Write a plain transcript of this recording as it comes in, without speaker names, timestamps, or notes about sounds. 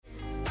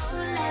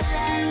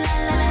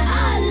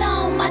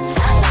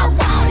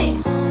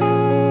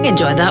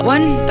Enjoyed that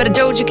one. Bit of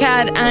Doja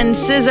Cat and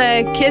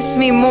SZA, Kiss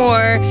Me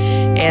More.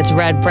 It's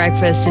Red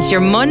Breakfast. It's your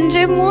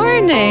Monday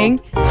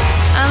morning.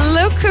 And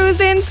look who's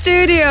in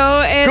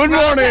studio. It's Good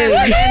morning.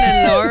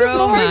 And Laura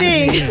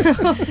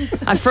Good morning.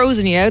 I've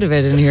frozen you out of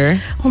it in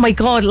here. Oh my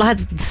God,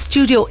 lads, the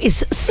studio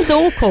is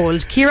so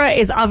cold. Ciara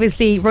is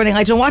obviously running.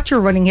 I don't know what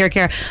you're running here,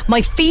 Ciara.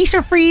 My feet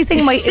are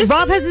freezing.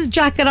 Rob has his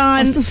jacket on.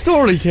 What's the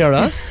story,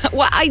 Ciara?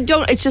 Well, I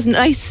don't. It's just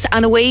nice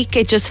and awake.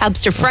 It just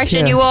helps to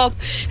freshen you up.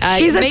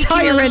 She's a make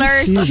tyrant. you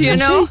alert, you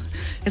know.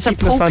 It's a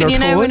poking you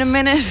now in a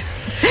minute.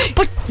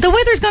 But the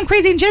weather's gone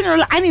crazy in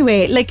general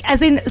anyway. Like,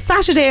 as in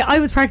Saturday, I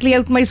was practically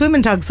out in my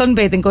swimming togs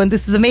sunbathing going,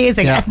 this is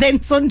amazing. Yeah. And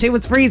then Sunday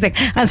was freezing.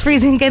 And it's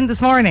freezing again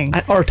this morning.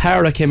 Our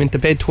Tara came into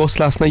bed to us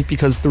last night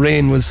because the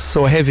rain was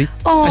so heavy.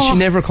 Oh. And she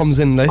never comes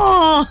in, like.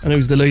 Oh. And I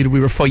was delighted we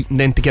were fighting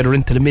then to get her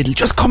into the middle.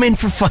 Just come in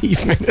for 5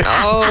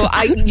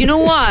 minutes. You know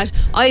what?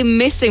 I'm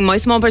missing. My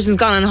small person's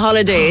gone on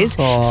holidays.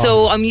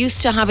 So I'm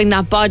used to having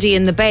that body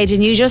in the bed,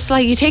 and you just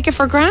you take it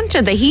for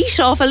granted. The heat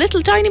off a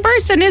little tiny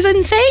person is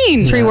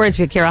insane. 3 words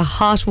for you, Ciara.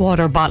 Hot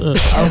water bottle.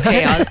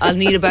 Okay, I'll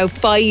need about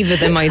 5 of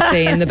them, I'd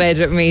say, in the bed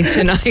with me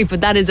tonight. But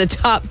that is a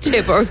top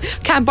tip. Or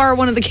can't borrow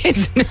one of the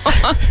kids. No.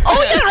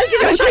 Oh yeah, I'll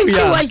give you a shout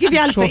too. I'll give you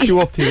Alfie. Chuck you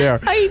up to there.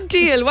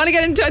 Ideal. Want to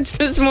get in touch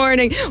this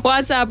morning?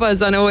 WhatsApp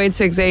us on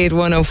 0868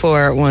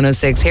 104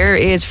 106. Here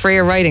is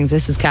Freya Writings.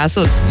 This is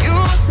Castles.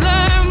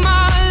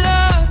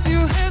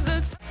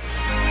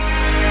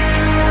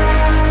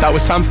 That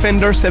was Sam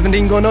Fender,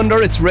 17 going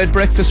under. It's Red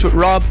Breakfast with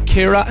Rob,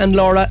 Ciara and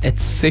Laura.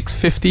 It's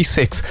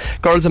 6:56.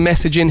 Girls, a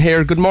message in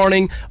here. Good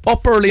morning.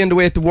 Up early on the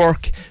way to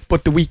work,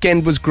 but the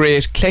weekend was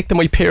great. Collected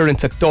my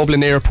parents at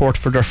Dublin Airport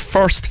for their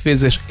first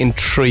visit in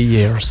 3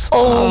 years.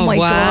 Oh my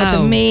wow. God,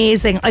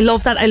 amazing. I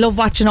love that. I love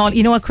watching all,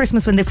 you know, at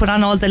Christmas when they put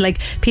on all the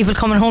people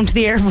coming home to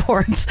the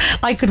airports.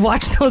 I could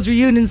watch those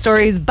reunion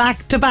stories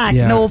back to back,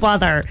 no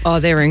bother.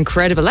 Oh, they're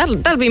incredible.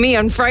 That'll be me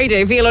on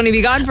Friday if he'll only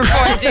be gone for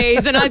 4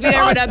 days, and I'll be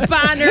there with a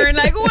banner and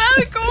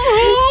welcome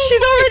home.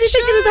 She's already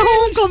thinking of the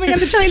homecoming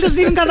and the child hasn't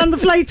even got on the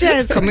flight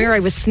yet. Come here, I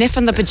was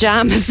sniffing the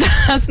pyjamas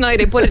last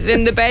night. I put it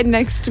in the bed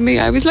next to me.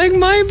 I was like,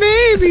 my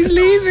baby's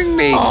leaving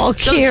me. Oh,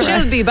 Ciara.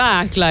 She'll be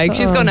back.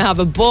 She's going to have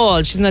a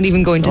ball. She's not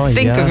even going to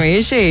think of me,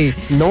 is she?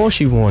 No,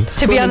 she won't.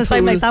 To be honest,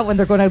 I'm like that when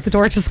they're going out the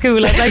door to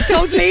school. I'm like,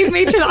 don't leave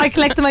me. I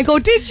collect them. I go,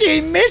 did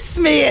you miss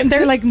me? And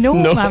they're like, no.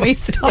 Mammy,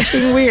 stop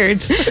being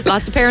weird.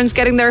 Lots of parents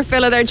getting their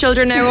fill of their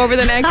children now over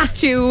the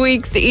next 2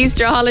 weeks. The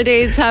Easter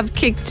holidays have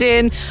kicked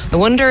in. I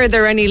wonder, are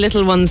there any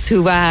little ones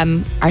who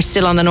are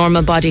still on the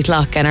normal body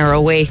clock and are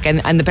awake,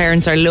 and the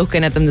parents are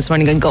looking at them this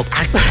morning and go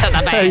back to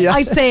the bed?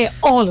 I'd say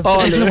all of the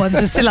little ones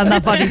are still on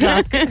that body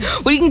clock.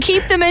 We can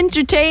keep them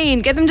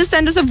entertained. Get them to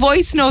send us a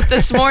voice note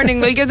this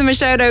morning. We'll give them a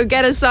shout out.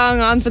 Get a song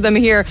on for them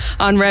here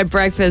on Red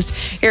Breakfast.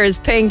 Here is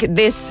Pink.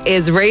 This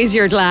is Raise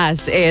Your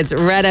Glass. It's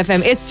Red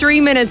FM. It's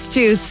 3 minutes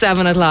to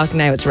 7 o'clock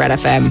now. It's Red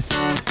FM.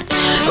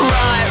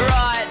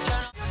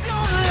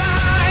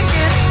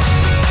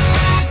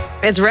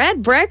 It's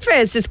Red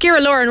Breakfast. It's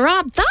Ciara, Laura and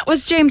Rob. That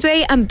was James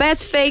Bay and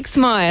Beth's fake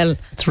smile.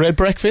 It's Red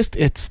Breakfast.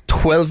 It's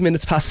 12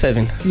 minutes past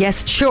 7.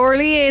 Yes,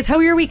 surely is. How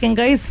are your weekend,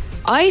 guys?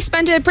 I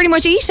spent it pretty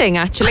much eating,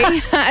 actually.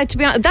 To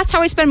be honest, that's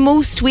how I spend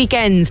most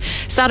weekends.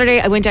 Saturday,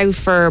 I went out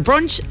for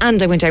brunch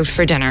and I went out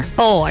for dinner.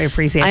 Oh, I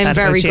appreciate that. I'm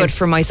very good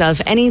for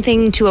myself.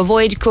 Anything to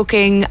avoid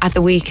cooking at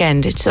the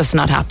weekend, it's just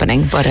not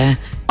happening. But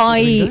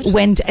I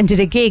went and did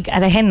a gig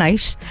at a hen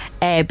night.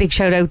 Big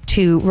shout out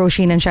to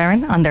Roisin and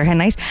Sharon on their hen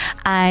night.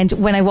 And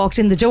when I walked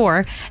in the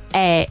door,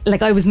 I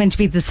was meant to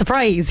be the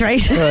surprise,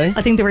 right?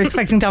 I think they were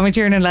expecting Tommy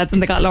Tiernan lads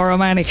and they got Laura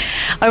O'Mahony.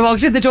 I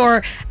walked in the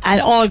door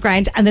and all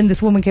grand, and then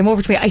this woman came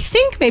over to me, I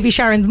think maybe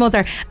Sharon's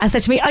mother, and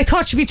said to me, I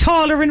thought you'd be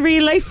taller in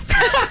real life.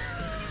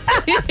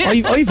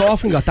 I've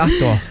often got that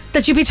though.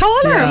 That you'd be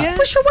taller? Yeah.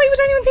 But sure, why would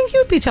anyone think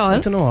you'd be tall? I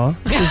don't know.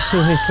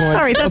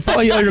 Sorry, that's...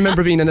 I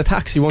remember being in a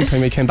taxi one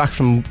time. I came back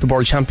from the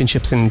World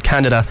Championships in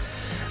Canada,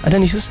 and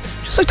then he says,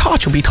 I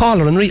thought you'd be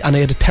taller. And I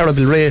had a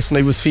terrible race and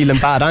I was feeling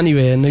bad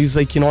anyway. And he was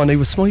like, and I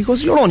was small. He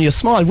goes, you're only a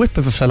small whip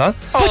of a fella.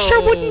 But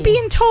sure, wouldn't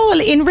being tall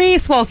in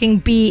race walking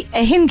be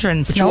a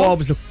hindrance? But you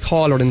always look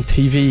taller in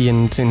TV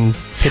and in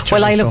pictures.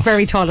 Well, I look stuff.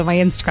 very tall on my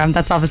Instagram.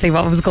 That's obviously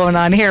what was going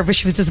on here. But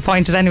she was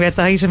disappointed anyway at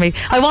the height of me.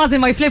 I was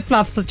in my flip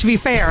flops, so to be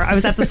fair, I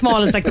was at the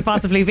smallest I could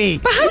possibly be.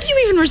 But how do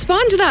you even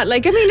respond to that?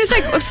 It's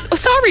like,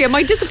 sorry, am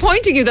I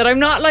disappointing you that I'm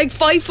not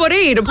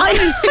 5'8"?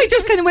 I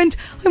just kind of went,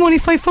 I'm only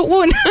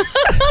 5'1".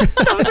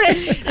 That was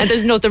it. And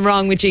there's nothing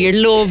wrong with you.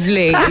 You're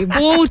lovely.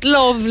 Both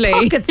lovely.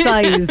 Pocket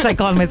sized, I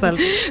call myself.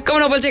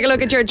 Coming up, we'll take a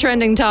look at your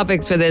trending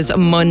topics for this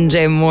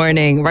Monday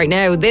morning. Right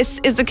now,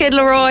 this is the Kid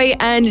Laroi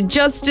and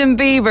Justin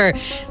Bieber.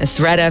 It's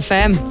Red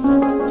FM.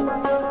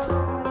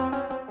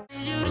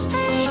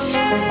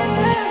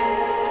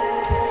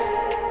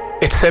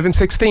 It's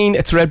 7:16,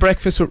 it's Red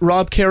Breakfast with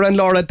Rob, Ciara and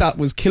Laura. That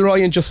was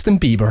Kilroy and Justin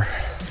Bieber.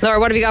 Laura,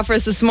 what have you got for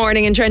us this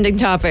morning in trending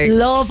topics?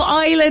 Love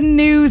Island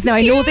news. Now,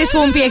 I know this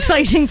won't be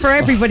exciting for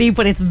everybody,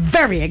 but it's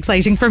very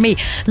exciting for me.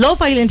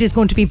 Love Island is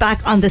going to be back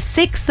on the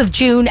 6th of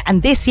June,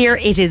 and this year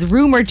it is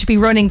rumoured to be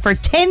running for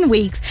 10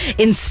 weeks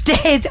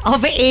instead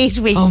of 8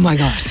 weeks. Oh my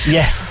God.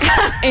 Yes.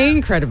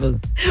 Incredible.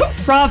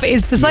 Rob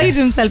is beside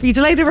himself. Are you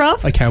delighted,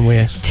 Rob? I can't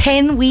wait.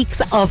 10 weeks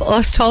of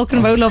us talking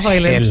about Love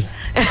Island.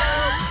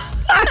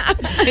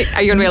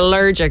 Are you going to be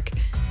allergic?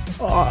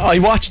 I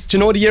watched, do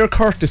you know the year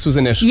Curtis was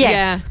in it? Yes.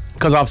 Yeah.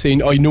 Because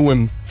obviously I knew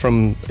him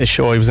from a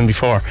show I was in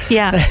before.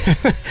 Yeah.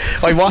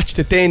 I watched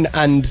it then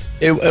and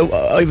I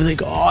was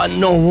like, oh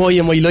no, why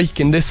am I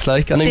liking this?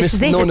 Like, and I This missed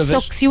is it. none It of it.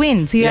 sucks you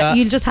in. So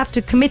you'll just have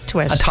to commit to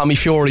it. And Tommy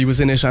Fury was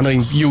in it, and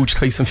I'm a huge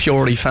Tyson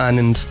Fury fan,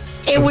 and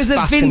It was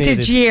a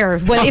vintage year.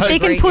 Well, if they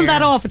can pull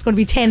that off, it's going to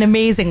be 10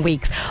 amazing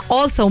weeks.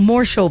 Also,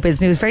 more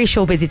showbiz news. Very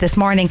show busy this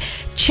morning.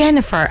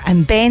 Jennifer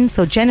and Ben,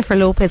 so Jennifer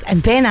Lopez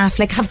and Ben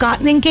Affleck, have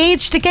gotten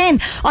engaged again.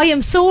 I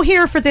am so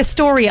here for this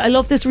story. I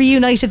love this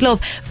reunited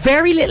love.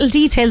 Very little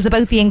details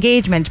about the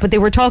engagement, but they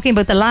were talking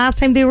about the last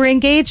time they were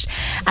engaged,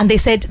 and they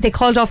said they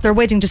called off their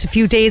wedding just a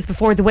few days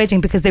before the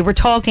wedding because they were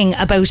talking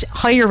about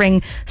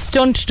hiring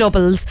stunt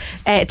doubles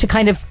to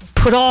kind of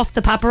put off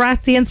the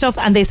paparazzi and stuff,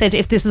 and they said,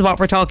 if this is what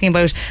we're talking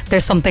about,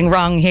 there's something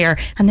wrong here.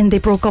 And then they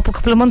broke up a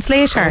couple of months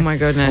later. Oh my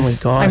goodness. Oh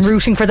my God. I'm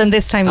rooting for them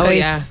this time, guys. Oh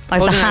yeah. I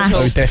have the hat.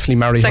 I would definitely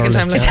marry her. Second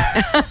time like,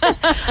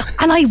 lucky.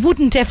 And I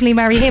wouldn't definitely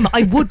marry him.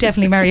 I would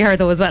definitely marry her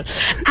though as well.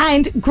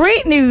 And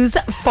great news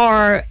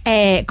for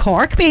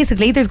Cork.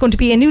 Basically, there's going to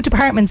be a new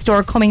department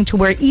store coming to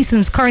where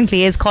Eastend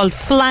currently is, called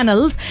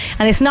Flannels,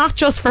 and it's not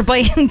just for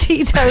buying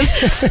tea towels.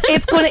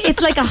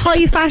 It's like a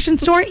high fashion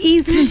store.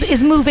 Eastend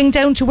is moving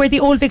down to where the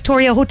old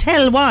Victoria Hotel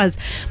was.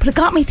 But it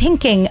got me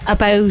thinking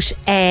about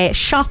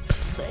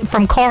shops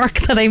from Cork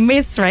that I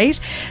miss, right?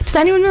 Does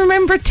anyone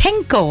remember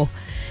Tenko?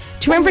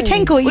 Do you remember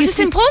Tenko? Was this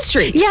in Paul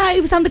Street? Yeah,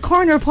 it was on the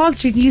corner of Paul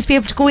Street. You used to be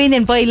able to go in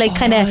and buy like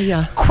kind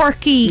of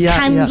quirky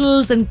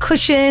candles and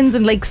cushions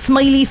and like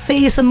smiley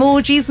face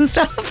emojis and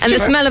stuff. And the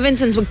smell of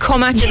incense would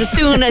come at you as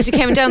soon as you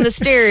came down the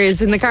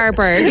stairs in the car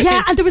park.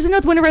 Yeah, and there was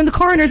another one around the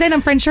corner then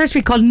on French Church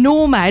Street called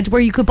Nomad, where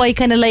you could buy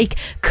kind of like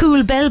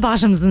cool bell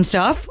bottoms and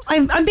stuff. I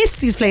miss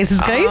these places,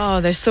 guys.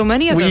 Oh, there's so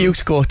many of them. We used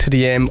to go to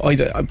the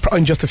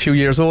I'm just a few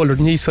years older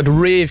than you, so the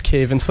rave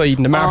cave inside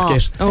in the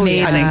market. Oh,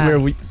 amazing. And where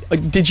we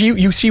did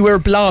you see where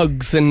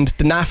blogs and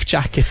the NAF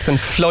jackets and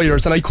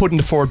flyers, and I couldn't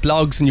afford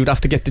blogs, and you'd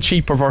have to get the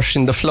cheaper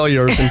version, the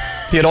flyers, and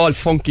they had all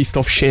funky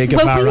stuff, Che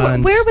Guevara.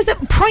 Well, where was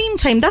it? Prime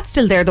Time, that's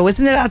still there though,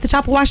 isn't it? At the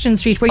top of Washington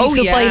Street, where you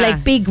could buy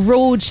like big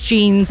Rhodes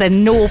jeans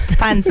and Nope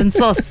pants and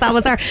susks. That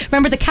was our,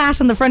 remember the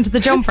cat on the front of the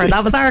jumper?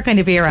 That was our kind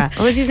of era.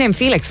 What was his name?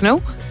 Felix,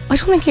 no? I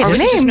don't think he had Or a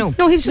was he name. just Nope?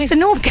 No, he was just the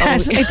Nope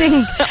cat, I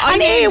think. I And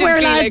named him A-Wear,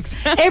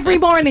 Felix. lads. Every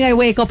morning I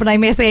wake up and I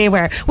miss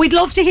A-Wear. We'd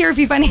love to hear if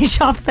you've any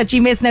shops that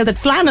you miss now that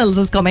Flannels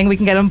is coming. We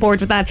can get on board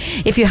with that.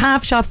 If you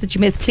have shops that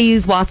you miss,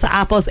 please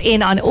WhatsApp us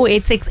in on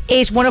 086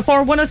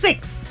 8104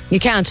 106. You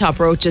can't top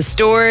Roach's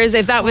stores.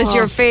 If that was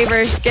your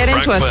favourite, get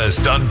into us.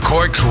 Breakfast on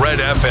Cork's Red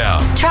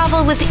FM.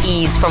 Travel with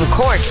ease from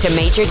Cork to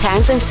major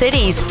towns and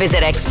cities.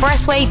 Visit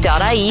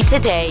expressway.ie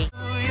today.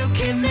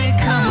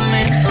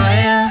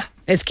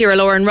 It's Ciara,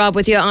 Laura and Rob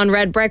with you on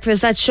Red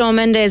Breakfast. That's Shawn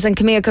Mendes and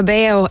Camila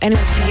Cabello.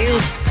 Anyway, for you,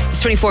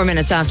 it's 24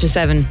 minutes after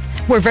 7.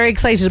 We're very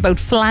excited about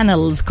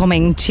Flannels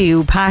coming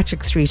to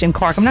Patrick Street in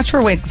Cork. I'm not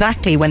sure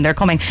exactly when they're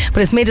coming,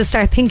 but it's made us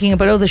start thinking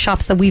about other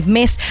shops that we've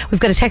missed. We've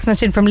got a text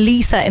message in from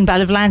Lisa in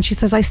Ballyvlan. She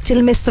says, I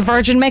still miss the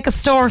Virgin Mega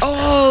Store.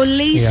 Oh,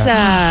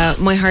 Lisa.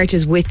 My heart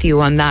is with you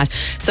on that.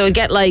 So I'd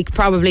get like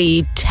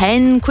probably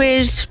 10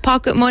 quid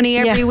pocket money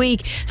every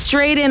week,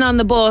 straight in on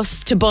the bus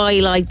to buy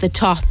like the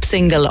top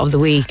single of the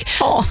week.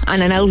 Oh.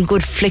 And an old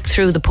good flick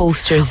through the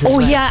posters as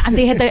well. Yeah, and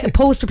they had the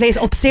poster place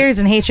upstairs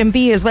in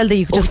HMV as well that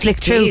you could just flick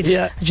through.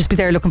 Yeah. Just be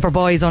there looking for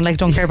boys on, like,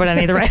 don't care about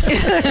any of the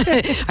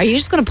rest. Are you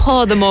just going to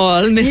paw them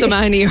all, Miss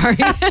O'Mahony? Are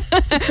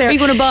you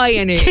going to buy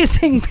any?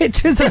 Kissing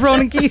pictures of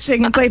Ronan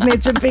Keating inside an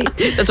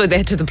HMV. That's why they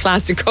had to the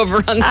plastic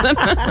cover on them.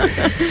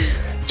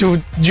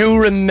 Do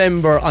you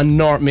remember on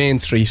North Main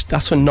Street?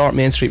 That's when North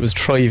Main Street was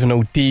thriving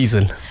out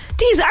diesel.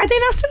 Diesel, are they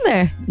not still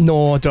there?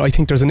 No, I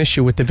think there's an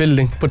issue with the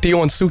building, but they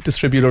own suit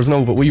distributors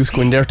now. But we used to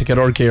go in there to get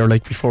our gear,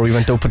 like before we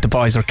went out. But the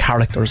boys are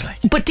characters, like.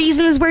 But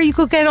Diesel is where you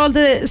could get all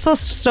the sus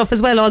stuff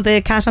as well, all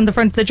the cat on the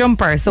front of the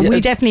jumper. So we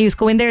definitely used to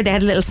go in there. They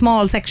had a little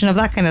small section of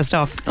that kind of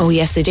stuff. Oh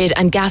yes, they did.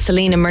 And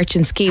Gasoline and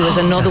Merchant Ski was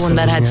another one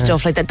that had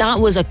stuff like that. That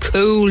was a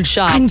cool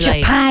shop. And like.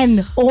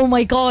 Japan, oh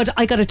my God,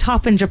 I got a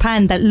top in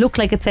Japan that looked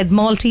like it said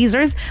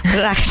Maltesers, but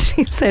it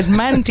actually said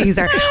Man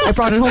Teaser. I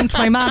brought it home to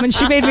my mom and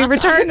she made me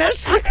return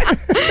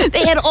it.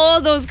 They had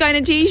all those kind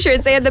of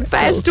t-shirts. They had the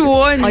best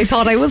ones. I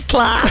thought I was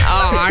class.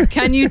 Oh,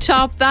 can you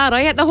top that?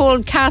 I had the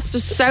whole cast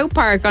of South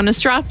Park on a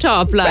strap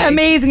top. Like.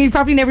 Amazing. You've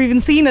probably never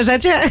even seen it,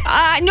 had you? No,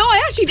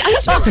 I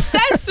was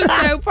obsessed with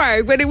South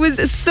Park, but it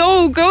was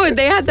so good.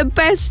 They had the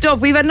best stuff.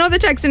 We've had another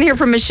text in here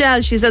from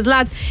Michelle. She says,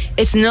 lads,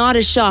 it's not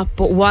a shop,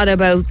 but what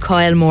about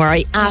Kyle Moore?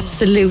 I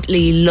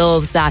absolutely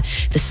love that.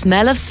 The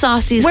smell of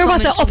sausages. Where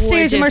was it?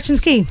 Upstairs in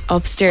Merchant's Quay?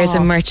 Upstairs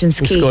in Merchant's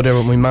Quay. Let's go there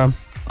with my mum.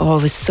 Oh,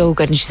 it was so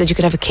good. And she said you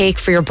could have a cake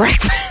for your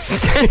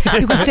breakfast.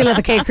 You can still have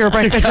a cake for your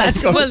breakfast,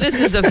 lads. Well, this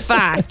is a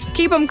fact.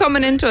 Keep them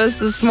coming into us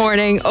this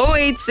morning.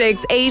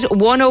 086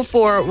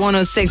 8104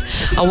 106.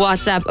 A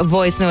WhatsApp, a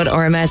voice note,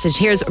 or a message.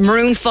 Here's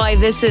Maroon 5.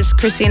 This is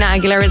Christina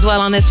Aguilera as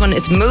well on this one.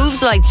 It's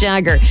Moves Like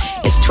Jagger.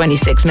 It's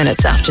 26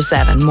 minutes after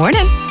 7.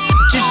 Morning.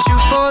 Just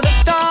shoot for the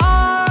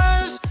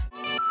stars.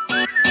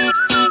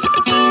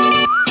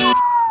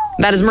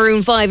 That is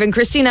Maroon 5 and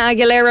Christina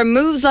Aguilera,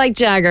 Moves Like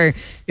Jagger.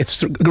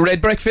 It's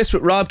Red Breakfast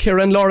with Rob,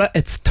 Ciara and Laura.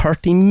 It's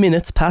 30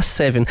 minutes past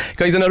 7.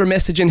 Guys, another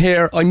message in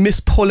here. I miss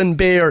pulling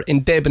bear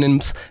in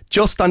Debenhams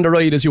just on the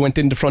right as you went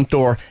in the front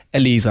door.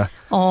 Eliza.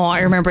 Oh, I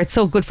remember. It's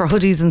so good for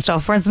hoodies and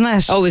stuff, wasn't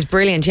it? Oh, it was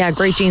brilliant. Yeah,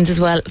 great jeans as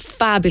well.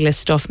 Fabulous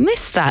stuff.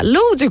 Missed that.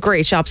 Loads of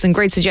great shops and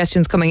great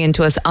suggestions coming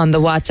into us on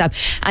the WhatsApp.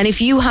 And if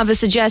you have a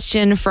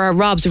suggestion for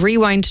Rob's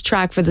rewind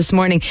track for this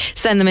morning,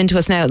 send them into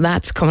us now.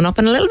 That's coming up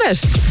in a little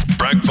bit.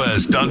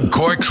 Breakfast on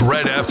Cork's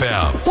Red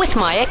FM. With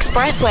My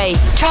Expressway.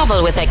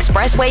 Travel with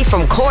Expressway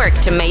from Cork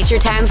to major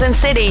towns and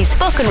cities.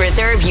 Book and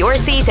reserve your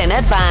seat in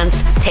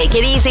advance. Take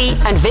it easy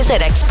and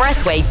visit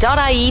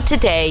expressway.ie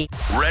today.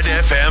 Red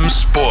FM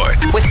Sport.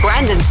 With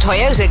Grandin's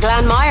Toyota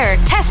Glanmire.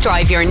 Test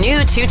drive your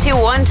new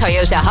 221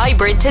 Toyota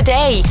Hybrid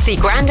today. See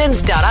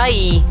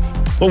grandins.ie.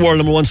 Well, world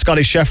number one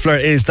Scotty Scheffler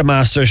is the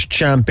Masters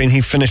champion.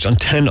 He finished on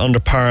 10 under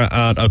par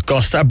at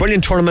Augusta. A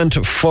brilliant tournament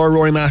for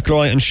Rory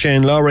McIlroy and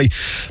Shane Lowry.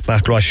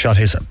 McIlroy shot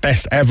his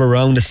best ever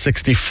round of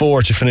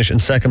 64 to finish in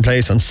second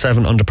place on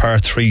 7 under par,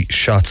 3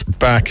 shots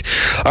back.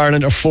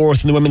 Ireland are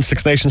fourth in the Women's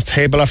Six Nations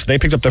table after they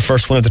picked up their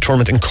first win of the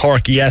tournament in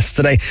Cork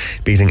yesterday,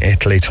 beating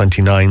Italy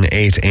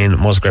 29-8 in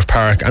Musgrave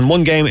Park. And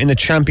one game in the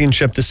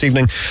championship this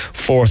evening,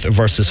 4th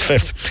versus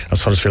 5th,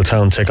 as Huddersfield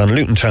Town take on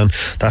Luton Town.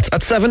 That's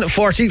at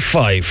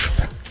 7:45.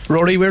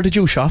 Rory, where did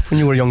you shop when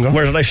you were younger?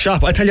 Where did I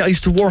shop? I tell you, I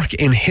used to work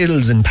in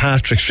Hills in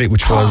Patrick Street,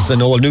 which was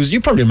an old news.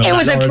 You probably remember It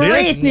was that, a Laura,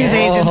 great news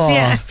agency,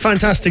 yeah.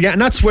 Fantastic, yeah. And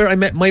that's where I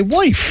met my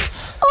wife.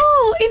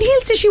 Oh, in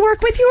Hills, did she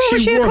work with you or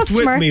was she a worked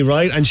customer? with me,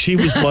 right? And she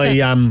was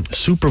my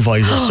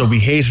supervisor, so we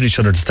hated each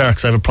other to start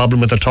because I have a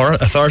problem with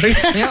authority.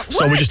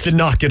 So we just did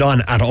not get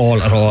on at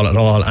all.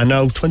 And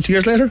now, 20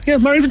 years later,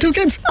 married with 2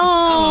 kids.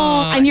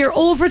 Oh, and you're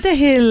over the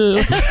hill.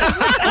 Wake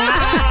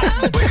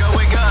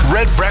up.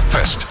 Red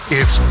Breakfast.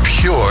 It's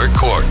pure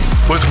Cork.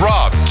 With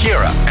Rob,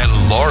 Ciara and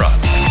Laura.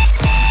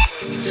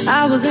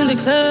 I was in the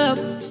club.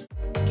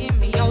 Give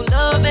me your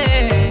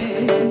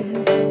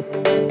loving.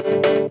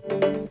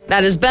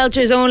 That is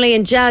Belchers Only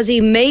and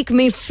Jazzy, Make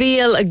Me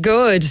Feel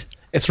Good.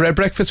 It's Red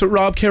Breakfast with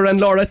Rob, Ciara and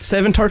Laura at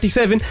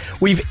 7:37.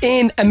 We've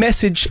in a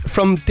message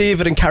from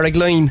David and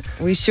Carrickline.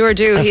 We sure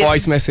do. A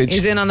voice message.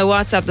 He's in on the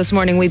WhatsApp this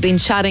morning. We've been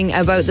chatting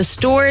about the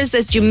stores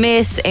that you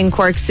miss in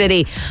Cork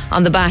City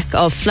on the back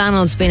of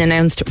flannels being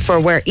announced for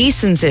where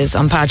Eastend's is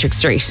on Patrick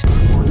Street.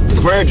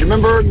 Where, do you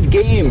remember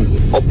Game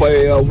up by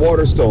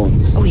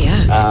Waterstones? Oh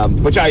yeah.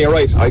 But yeah, you're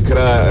right. I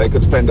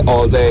could spend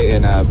all day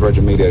in a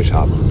Virgin Media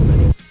shop.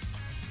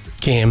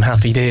 Game,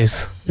 happy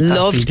days.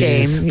 Loved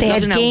Game. They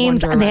had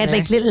games and they had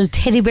like little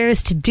teddy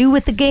bears to do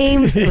with the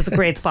games. It was a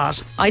great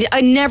spot.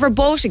 I never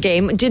bought a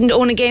game, didn't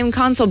own a game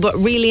console, but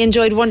really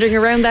enjoyed wandering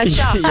around that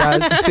shop. Yeah,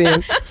 the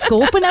same.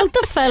 Scoping out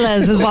the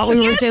fellas is what we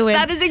were doing.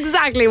 That is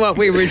exactly what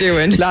we were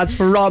doing. Lads,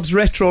 for Rob's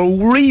Retro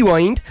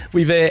Rewind,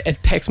 we've a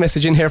text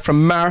message in here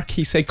from Mark.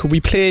 He said, could we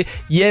play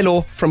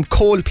Yellow from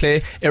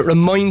Coldplay? It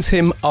reminds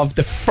him of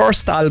the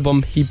first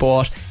album he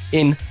bought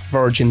in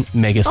Virgin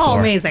Megastore. Oh,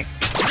 amazing.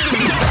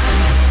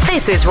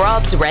 This is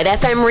Rob's Red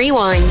FM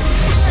Rewind.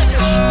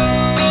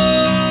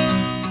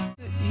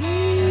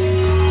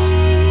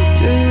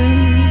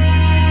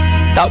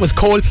 That was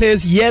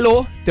Coldplay's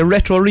Yellow, the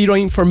Retro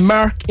Rewind for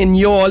Mark in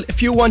Youghal.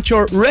 If you want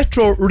your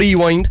Retro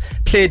Rewind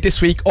played this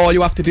week, all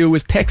you have to do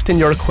is text in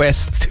your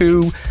request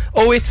to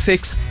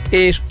 086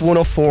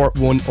 8104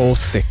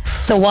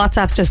 106. The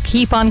WhatsApps just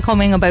keep on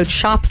coming about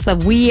shops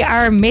that we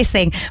are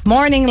missing.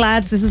 Morning,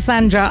 lads. This is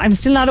Sandra. I'm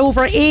still not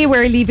over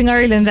we're leaving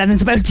Ireland, and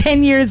it's about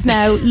 10 years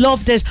now.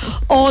 Loved it.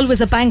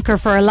 Always a banker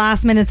for a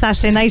last minute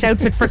Saturday night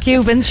outfit for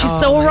Cubans. She's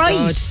so right.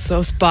 God,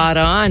 so spot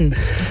on.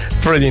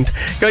 Brilliant.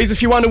 Guys,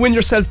 if you want to win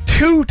yourself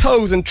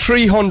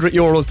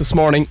 €2,300 this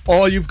morning,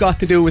 all you've got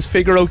to do is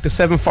figure out the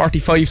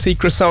 7:45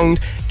 secret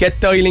sound. Get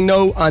dialing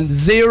now on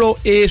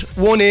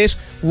 0818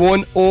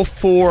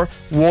 104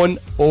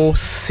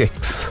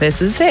 106.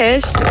 This is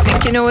it. I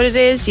think you know what it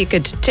is. You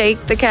could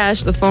take the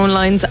cash. The phone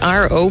lines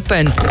are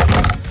open.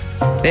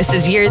 This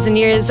is Years and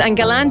Years and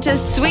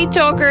Galantis Sweet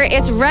Talker.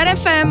 It's Red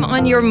FM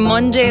on your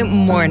Monday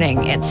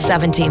morning. It's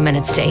 17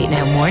 minutes to 8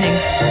 now morning.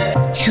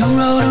 You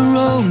wrote a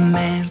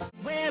romance.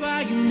 Where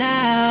are you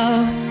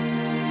now?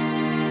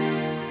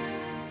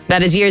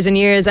 That is Years and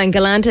Years and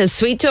Galanta's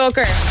Sweet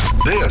Talker.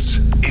 This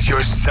is your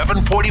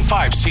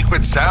 7:45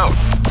 Secret Sound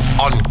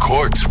on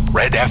Cork's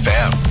Red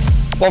FM.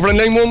 Over in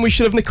line 1 we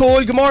should have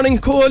Nicole. Good morning,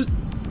 Nicole.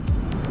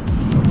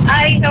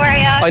 Hi, how are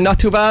you? I'm not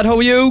too bad, how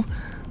are you?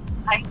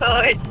 I'm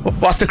good.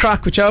 What's the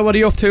crack with you? What are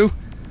you up to?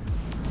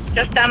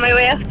 Just on my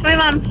way up to my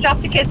mum to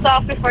drop the kids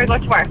off before I go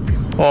to work.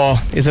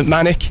 Oh, is it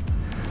manic?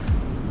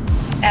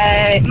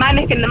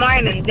 Manic in the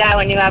morning, yeah,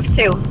 when you have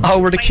two. How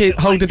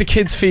did the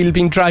kids feel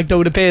being dragged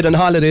out of bed on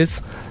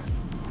holidays?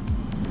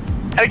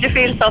 How do you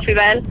feel, Sophie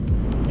Bell?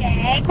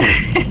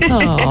 The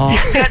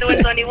other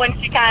one's only one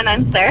she can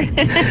answer.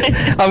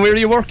 And where are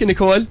you working,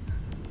 Nicole?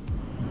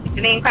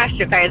 Janine Crash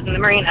your cars in the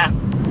marina.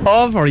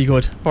 Oh, very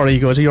good, very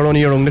good. You're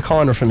only around the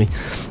corner from me.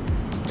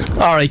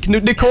 Alright,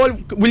 Nicole,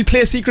 we'll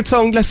play a secret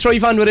song. Let's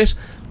drive on with it.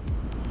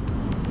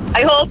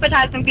 I hope it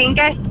hasn't been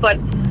guessed, but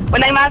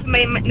when I'm having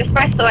my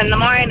Nespresso in the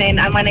morning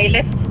and when I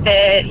lift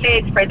the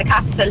lid for the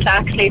capsule to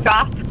actually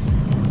drop,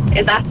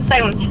 is that the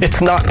sound?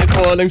 It's not,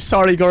 Nicole. I'm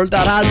sorry, girl.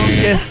 That has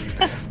been guessed.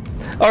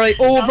 Alright,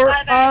 over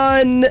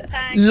on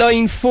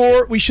line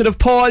 4 we should have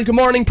Paul. Good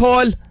morning,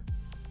 Paul.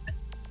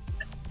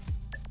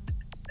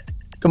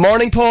 Good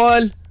morning,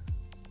 Paul.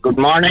 Good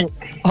morning.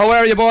 How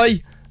are you,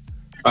 boy?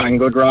 I'm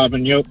good, Rob,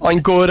 and you?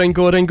 I'm good.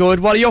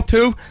 What are you up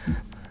to?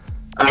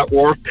 At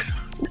work.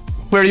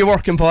 Where are you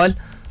working, Paul?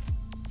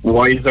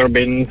 Wiser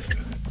bins.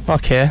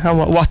 Okay, and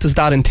what does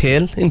that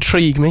entail?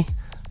 Intrigue me.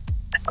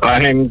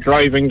 I'm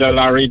driving the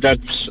lorry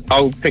that's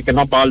out picking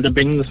up all the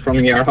bins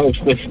from your house.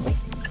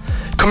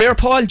 Come here,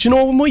 Paul. Do you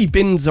know my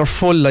bins are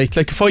full? Like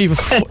if I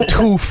have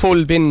 2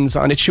 full bins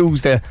on a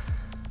Tuesday,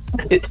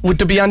 would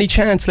there be any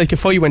chance, like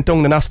if I went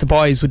down and asked the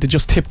boys, would they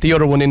just tip the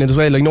other one in as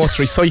well? I know it's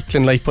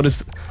recycling, like, but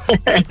is do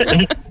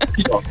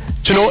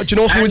you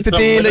know if it was the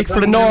day like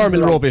for the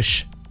normal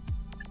rubbish?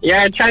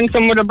 Yeah, chance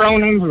them with a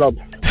brown envelope.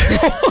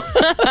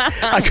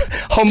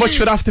 How much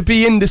would have to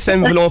be in this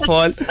envelope,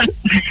 Paul?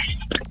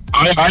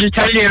 I'll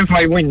tell you if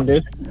I win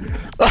this.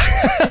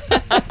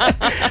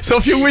 So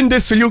if you win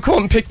this, will you come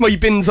and pick my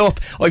bins up?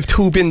 I've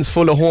 2 bins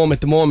full at home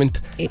at the moment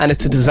and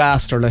it's a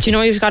disaster. Like. Do you know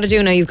what you've got to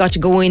do now? You've got to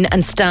go in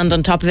and stand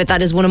on top of it.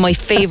 That is one of my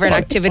favourite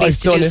activities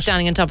to do,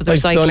 standing on top of the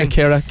recycling. I've done it,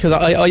 Ciara, because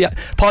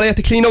Paul, I had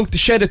to clean out the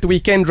shed at the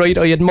weekend, right?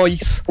 I had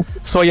mice,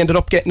 so I ended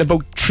up getting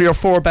about 3 or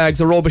 4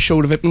 bags of rubbish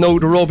out of it. Now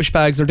the rubbish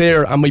bags are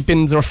there and my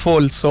bins are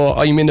full, so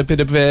I'm in a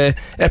bit of a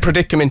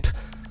predicament.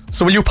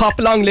 So will you pop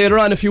along later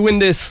on if you win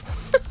this?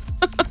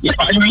 Yeah,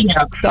 I mean,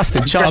 yeah. That's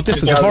the job.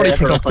 This is a very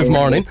productive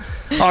morning.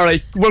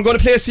 Alright, we're going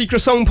to play a secret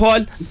song,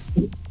 Paul.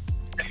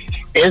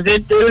 Is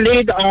it the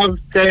lid of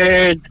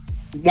the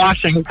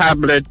washing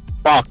tablet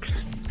box?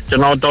 You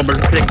know, double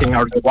clicking,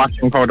 or the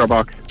washing powder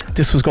box?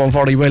 This was going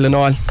very well and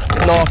all.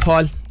 No,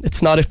 Paul,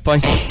 it's not it,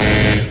 boy.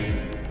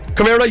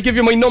 Come here, I'll give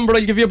you my number.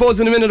 I'll give you a buzz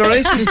in a minute,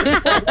 alright?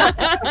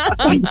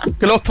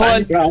 Good luck,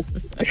 Paul.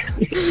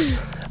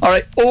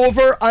 Alright,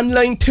 over on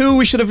line 2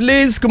 we should have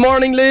Liz. Good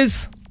morning,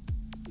 Liz.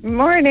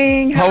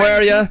 Morning. How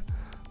are you?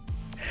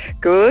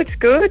 Good.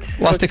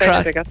 What's the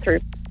crack? I got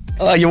through.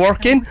 Are you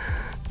working?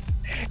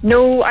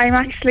 No, I'm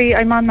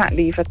on mat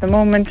leave at the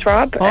moment,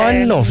 Rob.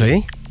 Oh,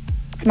 lovely.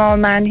 Small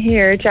man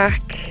here,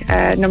 Jack,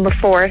 number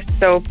 4.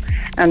 So,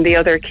 and the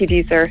other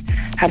kiddies are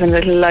having a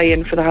little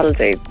lie-in for the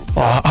holidays.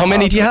 Oh, how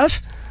many do you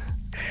have?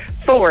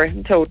 4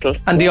 in total.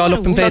 And they all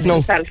up in bed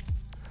now?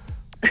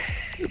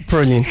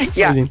 Brilliant.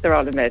 Yeah, they're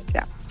all in bed,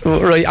 yeah.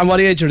 Oh, right, and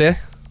what age are they?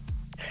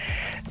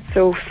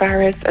 So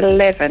Farah's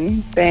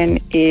 11, Ben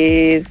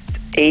is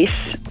 8,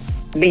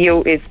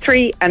 Leo is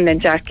 3, and then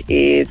Jack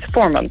is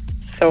 4 months.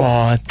 So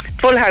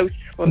full house.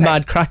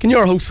 Mad crack in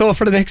your house so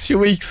for the next few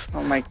weeks.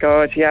 Oh my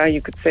God, yeah, you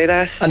could say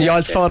that. And you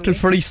all sorted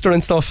for Easter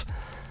and stuff?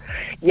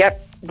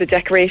 Yep, the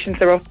decorations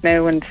are up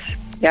now, and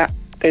yeah,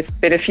 there's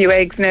been a few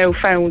eggs now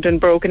found and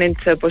broken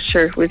into, but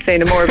sure, we'll say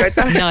no more about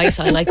that.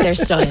 Nice, I like their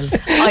style.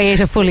 I ate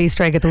a full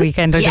Easter egg at the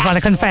weekend. I just want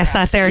to confess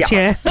that there to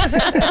you.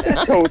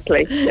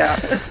 Totally, yeah.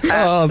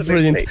 Oh,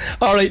 brilliant.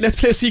 Alright, let's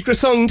play Secret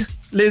Sound.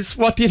 Liz,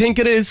 what do you think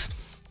it is?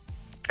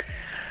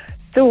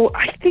 So,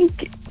 I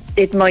think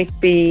it might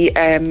be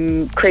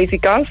crazy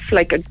golf,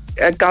 like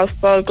a golf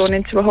ball going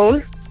into a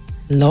hole.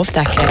 Love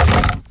that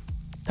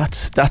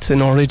guess. That's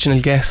an original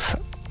guess.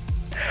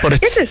 But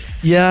it's, is it?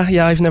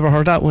 Yeah, I've never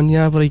heard that one.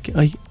 Yeah, but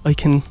I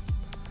can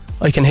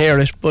hear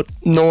it. But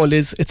no,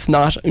 Liz, it's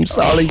not. I'm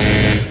sorry.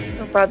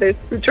 No bother.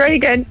 We'll try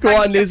again. Go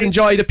on, Liz.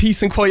 Enjoy the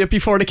peace and quiet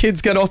before the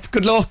kids get up.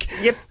 Good luck.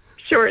 Yep.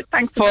 Sure.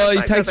 Thanks.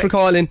 Bye. Thanks for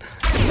calling.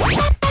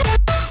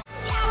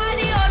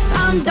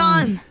 I'm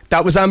done.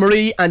 That was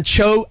Anne-Marie and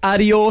Ciao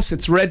Adios.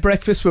 It's Red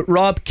Breakfast with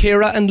Rob,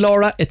 Ciara and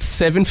Laura. It's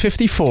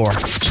 7:54.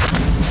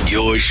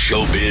 Your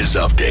showbiz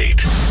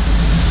update.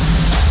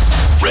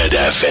 Red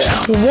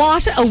FM.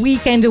 What a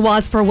weekend it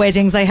was for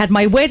weddings. I had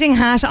my wedding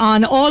hat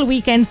on all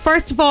weekend.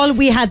 First of all,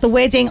 we had the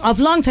wedding of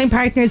longtime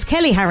partners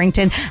Kelly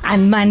Harrington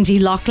and Mandy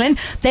Loughlin.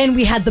 Then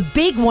we had the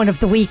big one of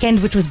the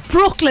weekend, which was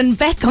Brooklyn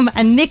Beckham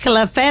and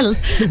Nicola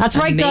Phelps. That's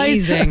right,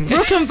 Amazing. guys.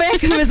 Brooklyn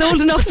Beckham is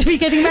old enough to be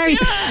getting married.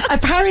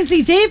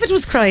 Apparently, David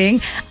was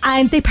crying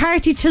and they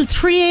partied till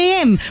 3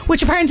 a.m,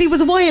 which apparently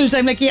was wild.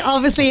 I'm like, you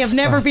obviously have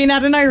never been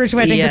at an Irish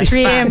wedding because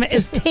 3 a.m.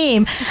 is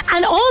tame.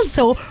 And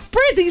also,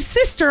 Brizzy's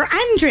sister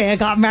Andrea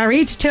got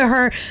married to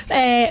her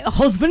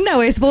husband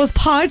now, I suppose,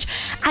 Podge,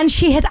 and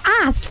she had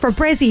asked for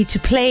Brizzy to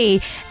play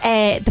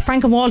the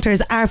Frank and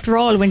Walters After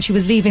All when she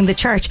was leaving the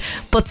church,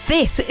 but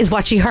this is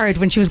what she heard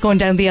when she was going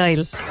down the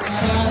aisle.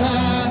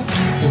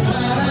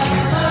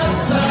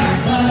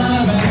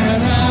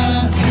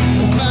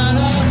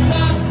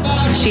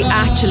 She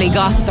actually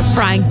got the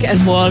Frank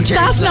and Walters.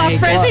 That's not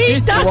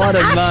Brizzy. That's what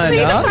a actually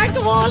man, the huh? Frank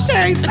and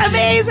Walters.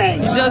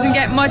 Amazing. Doesn't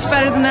get much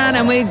better than that,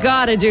 and we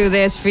gotta do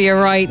this for you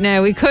right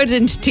now. We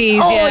couldn't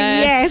tease Oh, you.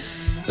 yes.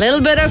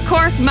 Little bit of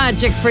Cork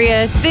magic for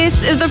you.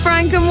 This is the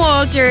Frank and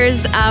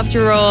Walters.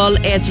 After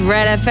all, it's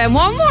Red FM.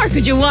 What more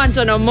could you want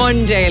on a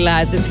Monday,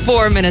 lads? It's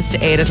 4 minutes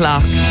to 8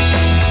 o'clock.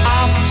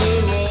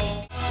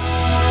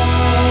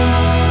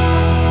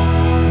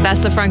 That's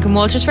the Frank and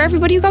Walters for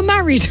everybody who got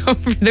married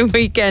over the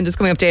weekend. It's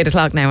coming up to 8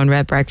 o'clock now on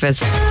Red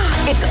Breakfast.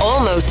 It's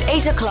almost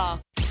 8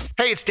 o'clock.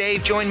 Hey, it's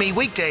Dave. Join me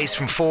weekdays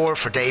from 4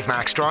 for Dave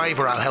Max Drive,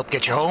 where I'll help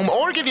get you home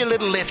or give you a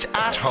little lift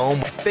at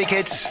home. Big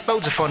hits,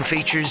 loads of fun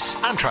features,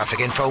 and traffic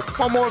info.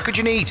 What more could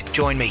you need?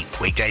 Join me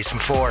weekdays from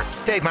 4.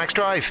 Dave Max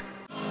Drive.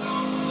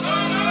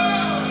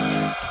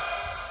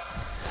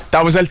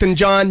 That was Elton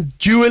John,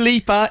 Dua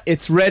Lipa.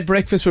 It's Red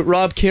Breakfast with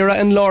Rob, Ciara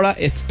and Laura.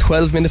 It's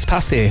 12 minutes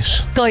past 8.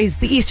 Guys,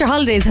 the Easter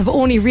holidays have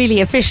only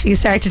really officially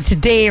started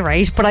today,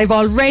 right? But I've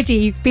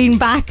already been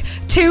back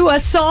to a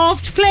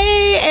soft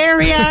play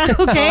area,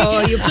 okay?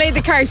 Oh, you played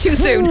the card too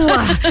soon.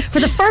 For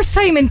the first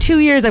time in 2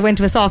 years, I went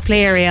to a soft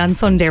play area on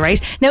Sunday,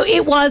 right? Now,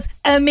 it was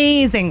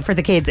amazing for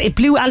the kids. It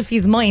blew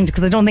Alfie's mind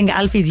because I don't think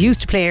Alfie's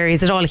used to play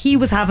areas at all. He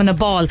was having a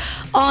ball.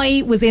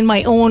 I was in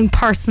my own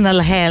personal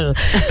hell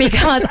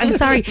because, I'm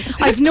sorry,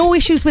 I've no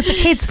issues with the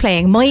kids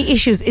playing. My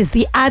issues is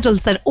the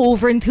adults that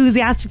over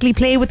enthusiastically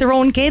play with their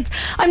own kids.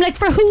 I'm like,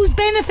 for whose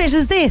benefit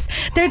is this?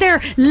 They're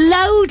there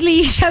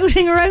loudly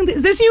shouting around.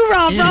 Is this you,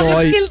 Rob? No,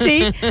 Robin's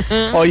guilty.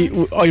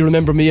 I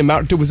remember me and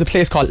Mark, there was a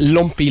place called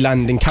Lumpy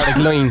Land in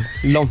Carrickline.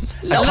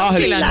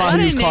 Cahill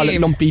used to call it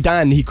Lumpy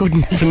Dan. He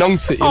couldn't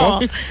pronounce it, you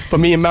know. But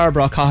me and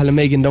Marbra, Cahill and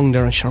Megan down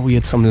there, and sure, we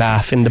had some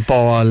laugh in the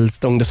balls,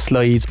 down the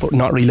slides, but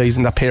not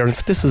realising that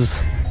parents, this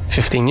is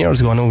 15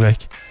 years ago now,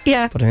 like.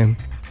 Yeah. But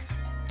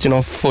you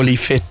know, fully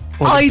fit.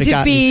 I'd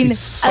have been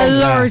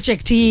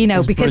allergic to you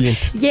now because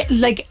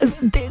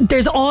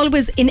there's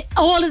always, in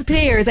all of the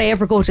players I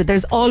ever go to,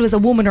 there's always a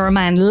woman or a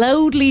man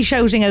loudly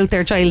shouting out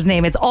their child's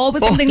name. It's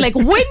always something like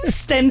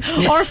Winston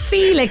or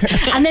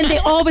Felix, and then they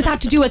always have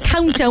to do a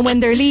countdown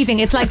when they're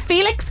leaving. It's like,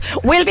 Felix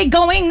will be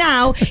going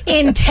now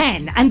in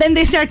 10, and then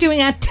they start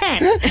doing at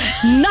 10, 9,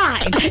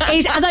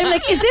 8, and I'm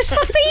like, is this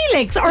for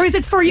Felix or is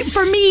it for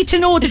me to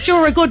know that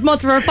you're a good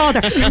mother or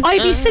father?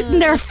 I'd be sitting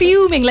there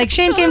fuming. Like,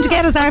 Shane came to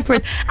get us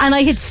afterwards and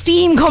I had steam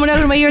coming out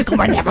of my ears going,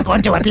 we're never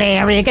going to a play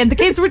area again. The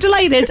kids were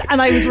delighted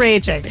and I was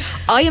raging.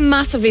 I am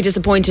massively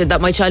disappointed that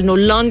my child no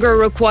longer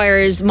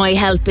requires my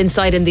help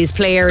inside in these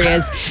play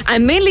areas,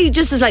 and mainly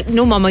just is like,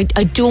 no mum, I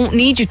don't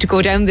need you to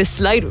go down this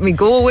slide with me.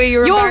 Go away,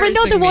 you're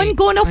another one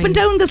going up and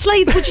down the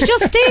slides. Would you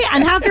just stay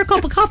and have your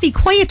cup of coffee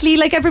quietly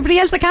like everybody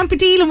else? I can't be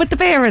dealing with the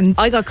parents.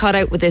 I got caught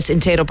out with this in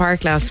Tato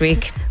Park last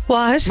week.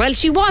 What? Well,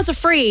 she was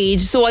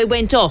afraid, so I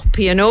went up,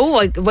 you know.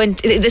 I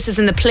went. This is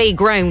in the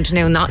playground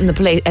now, not in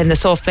the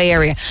soft play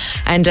area.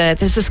 And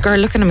there's this girl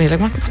looking at me, like,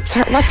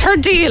 what's her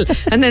deal?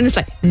 And then it's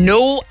like,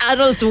 no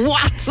adults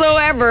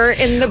whatsoever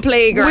in the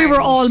playground. We were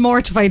all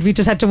mortified. We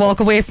just had to walk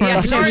away from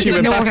it. She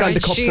went back on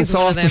the cups and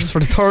saucers for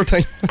the third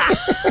time.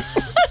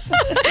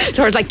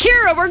 Laura's like,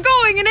 Ciara, we're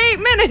going in 8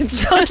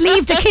 minutes. Just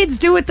leave the kids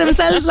do it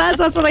themselves, lads.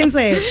 That's what I'm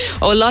saying.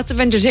 Oh, lots of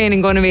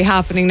entertaining going to be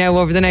happening now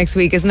over the next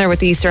week, isn't there, with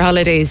the Easter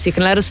holidays? You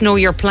can let us know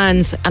your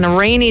plans on a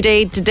rainy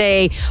day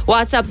today.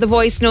 WhatsApp the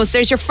voice notes.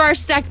 There's your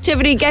first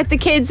activity. Get the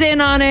kids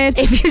in on it.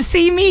 If you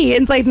see me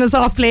inside in a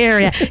soft play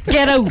area,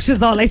 get out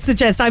is all I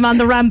suggest. I'm on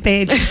the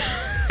rampage.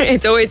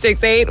 It's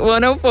 0868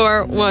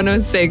 104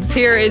 106.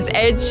 Here is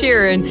Ed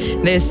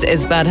Sheeran. This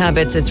is Bad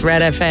Habits. It's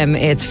Red FM.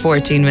 It's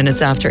 14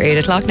 minutes after 8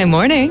 o'clock. Now,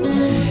 morning.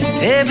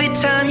 Every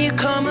time you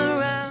come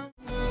around,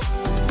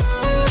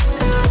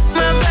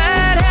 my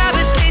bad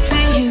habits lead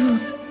to you.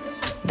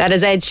 That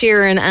is Ed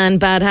Sheeran and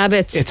Bad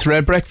Habits. It's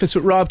Red Breakfast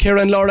with Rob,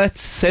 Ciara and Laura. It's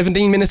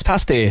 17 minutes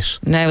past 8.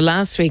 Now,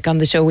 last week on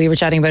the show, we were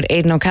chatting about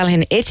Aidan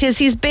O'Callaghan. It is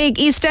his big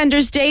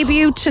EastEnders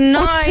debut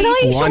tonight.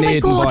 Oh, my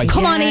God.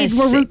 Come on, Aidan.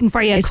 We're rooting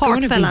for you. It's Cork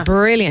going to fella. be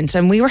brilliant.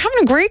 And we were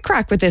having a great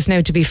crack with this now,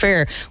 to be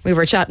fair. We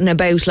were chatting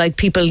about like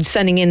people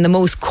sending in the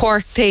most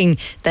Cork thing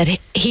that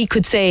he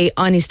could say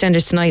on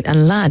EastEnders tonight.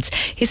 And lads,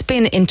 he's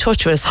been in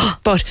touch with us.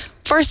 But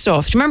First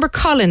off, do you remember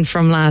Colin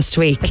from last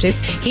week? I do.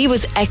 He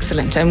was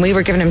excellent, and we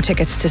were giving him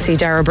tickets to see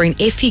Dara Breen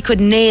if he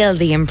could nail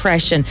the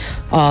impression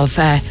of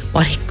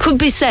what could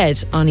be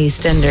said on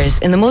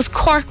EastEnders in the most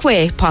Cork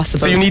way possible.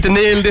 So you need to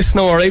nail this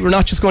now, right? We're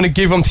not just going to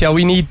give them to you.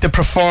 We need the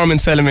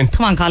performance element.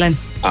 Come on, Colin.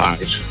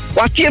 Alright.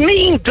 What do you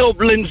mean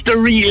Dublin's the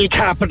real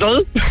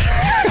capital?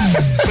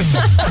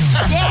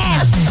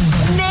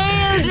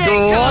 Nailed it,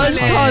 Go on,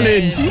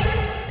 Colin.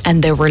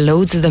 And there were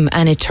loads of them,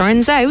 and it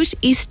turns out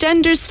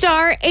EastEnders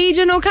star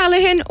Aidan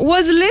O'Callaghan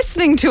was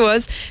listening to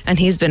us, and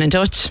he's been in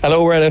touch.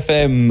 Hello, Red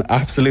FM.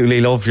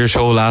 Absolutely loved your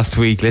show last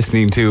week,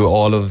 listening to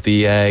all of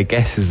the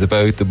guesses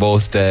about the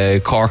most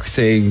Cork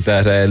sayings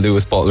that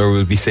Lewis Butler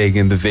will be saying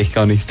in the Vic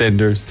on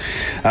EastEnders.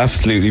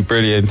 Absolutely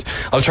brilliant.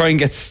 I'll try and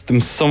get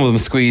some of them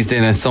squeezed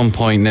in at some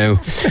point now.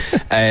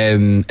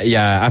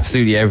 Yeah,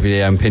 absolutely every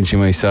day I'm pinching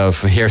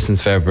myself. I'm here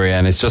since February,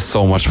 and it's just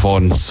so much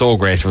fun. So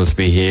grateful to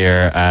be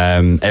here.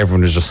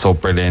 Everyone is just so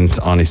brilliant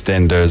on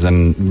EastEnders,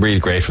 and really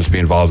grateful to be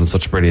involved in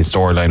such a brilliant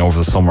storyline over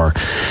the summer.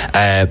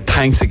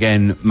 Thanks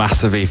again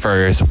massively for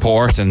your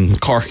support, and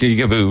Corky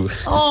Gaboo.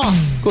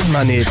 Oh, good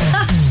man,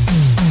 Aidan.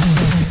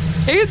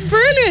 It's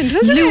brilliant,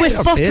 isn't Lewis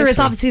it? Butler is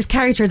obviously his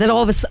character that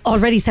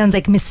already sounds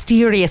like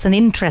mysterious and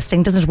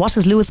interesting, doesn't it? What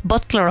is Lewis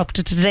Butler up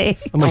to today?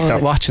 I might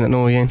start watching it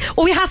now again.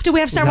 Oh, we have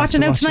to start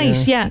watching it now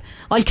tonight. Yeah.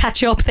 I'll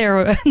catch you up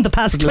there in the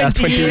past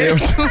 20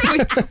 years.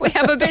 we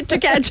have a bit to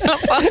catch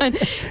up on.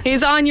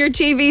 He's on your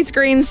TV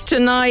screens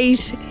tonight.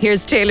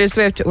 Here's Taylor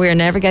Swift. We're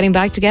never getting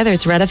back together.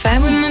 It's Red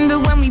FM. Remember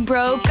when we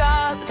broke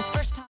up the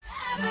first time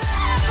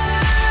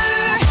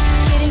ever,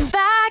 getting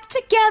back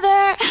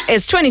together.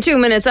 It's 22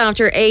 minutes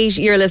after 8.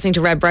 You're listening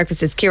to Red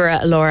Breakfast. It's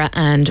Ciara, Laura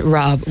and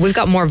Rob. We've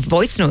got more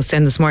voice notes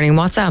in this morning.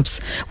 WhatsApps.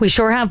 We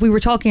sure have. We were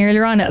talking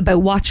earlier on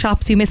about what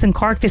shops you miss in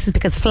Cork. This is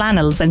because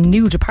Flannels, a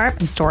new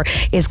department store,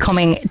 is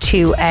coming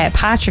to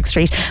Patrick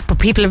Street. But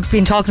people have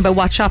been talking about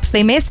what shops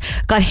they miss.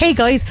 God, hey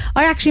guys,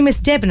 I actually miss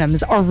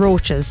Debenhams or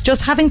Roaches.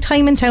 Just having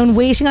time in town,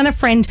 waiting on a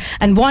friend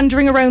and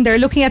wandering around there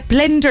looking at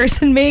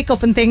blenders and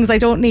makeup and things I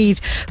don't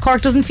need.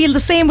 Cork doesn't feel the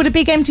same with a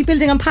big empty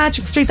building on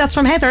Patrick Street. That's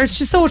from Heather. It's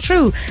just so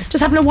true. Just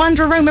having to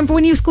wander around. Remember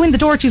when you used to go in the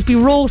door, it used to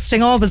be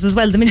roasting always as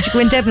well the minute you go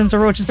in Debenhams or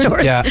Roaches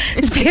stores. Yeah.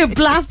 It'd be a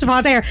blast of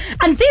hot air.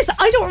 And this,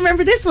 I don't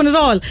remember this one at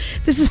all.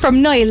 This is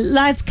from Niall.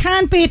 Lads,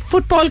 can't beat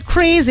Football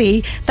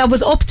Crazy. That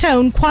was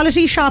uptown,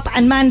 quality shop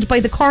and manned by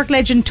the Cork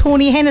legend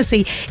Tony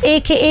Hennessy,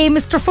 aka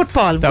Mr.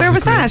 Football. Where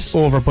was that?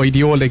 Over by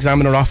the old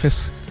Examiner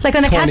office. Like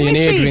on Tony Academy and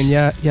Street?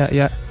 Adrian,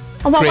 yeah.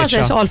 And what Great was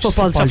it? shop. All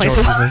football stuff, I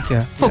jerseys, suppose.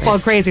 yeah. Football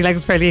Crazy, like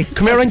it's fairly.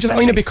 Come here,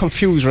 I'm a bit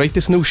confused, right?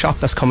 This new shop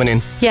that's coming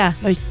in. Yeah.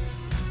 Like,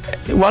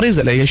 what is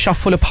it? Like a shop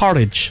full of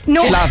porridge?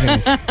 No.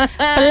 Flavins.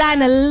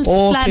 Flannels.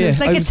 Okay. Flannels,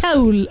 like a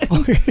towel.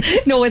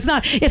 No, it's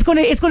not. It's going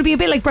to be a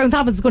bit like Brown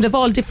Thomas. It's going to have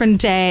all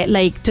different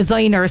like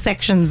designer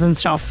sections and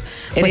stuff.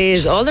 It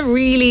is all the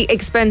really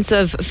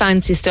expensive,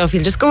 fancy stuff.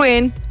 You'll just go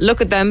in,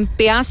 look at them,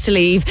 be asked to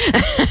leave,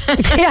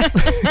 yeah,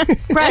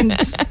 grand,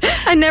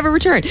 and never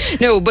return.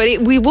 No, but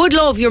we would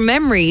love your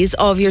memories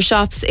of your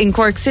shops in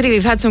Cork City.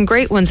 We've had some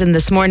great ones in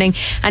this morning,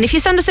 and if you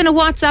send us in a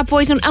WhatsApp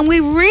voice note and we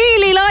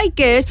really like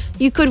it,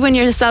 you could win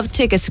yourself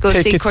tickets to go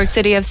see Cork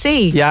City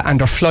FC. Yeah, and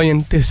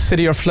the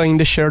City are flying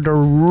this year. They're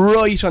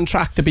right on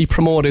track to be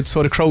promoted,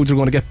 so the crowds are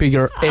going to get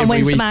bigger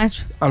every week. The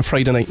match? On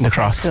Friday night in the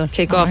Cross. Cool.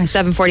 Kick off at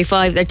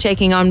 7:45. They're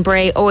taking on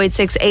Bray.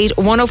 0868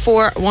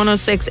 104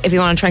 106 if you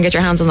want to try and get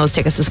your hands on those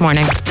tickets this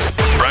morning.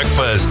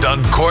 Breakfast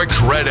on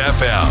Cork's Red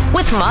FM.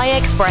 With My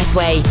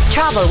Expressway.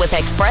 Travel with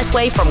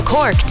Expressway from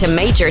Cork to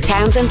major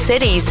towns and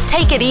cities.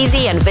 Take it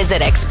easy and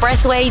visit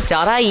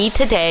expressway.ie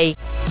today.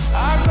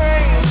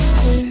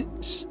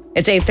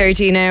 It's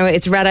 8:30 now.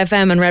 It's Red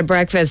FM and Red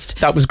Breakfast.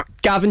 That was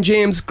Gavin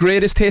James'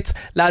 greatest hits.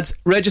 Lads,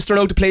 register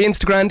now to play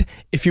Instagram.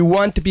 If you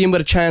want to be in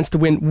with a chance to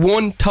win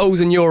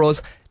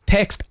 €1,000,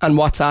 text and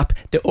WhatsApp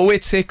the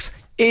 086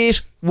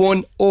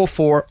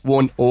 8104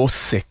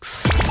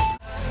 106.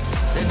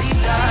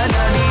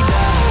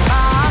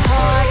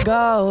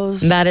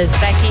 That is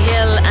Becky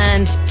Hill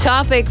and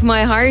Topic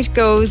My Heart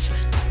Goes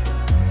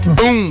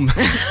Boom.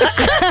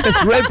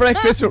 It's Red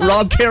Breakfast with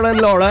Rob, Ciara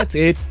and Laura. It's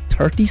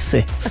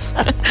 8:36.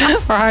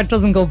 Her heart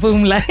doesn't go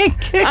boom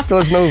like. It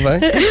does no,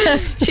 eh?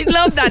 She'd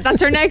love that.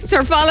 That's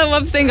her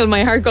follow-up single,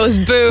 My Heart Goes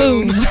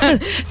Boom.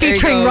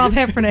 Featuring Rob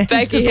Heffernan.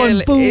 Becky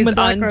Hill boom is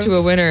on to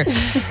a winner.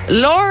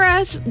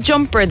 Laura's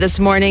jumper this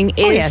morning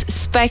is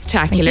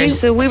spectacular.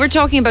 So we were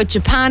talking about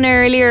Japan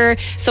earlier,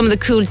 some of the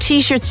cool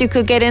t-shirts you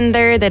could get in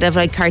there that have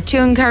like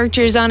cartoon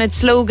characters on it,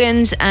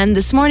 slogans, and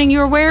this morning you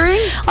were wearing?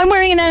 I'm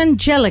wearing an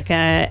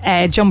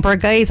Angelica jumper,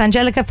 guys.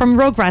 Angelica from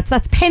Rugrats.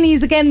 That's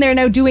Penny's again. They're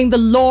now doing the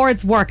Lord's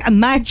work.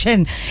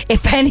 Imagine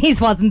if Penny's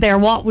wasn't there,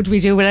 what would we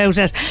do without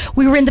it?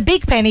 We were in the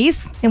big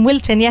Penny's in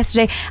Wilton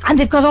yesterday, and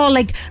they've got all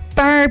like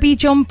Barbie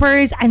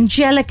jumpers,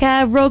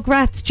 Angelica,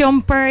 Rugrats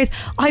jumpers.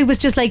 I was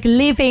just like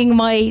living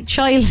my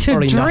childhood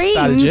Very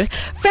dreams. nostalgic.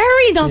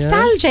 Very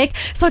nostalgic.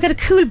 So I got a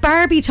cool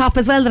Barbie top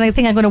as well that I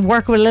think I'm going to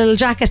work with a little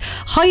jacket.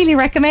 Highly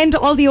recommend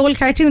all the old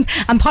cartoons.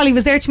 And Polly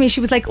was there to me. She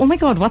was like, oh my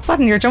God, what's that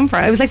in your jumper?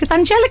 I was like, it's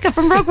Angelica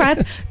from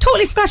Rugrats.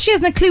 Totally forgot. She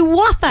hasn't a clue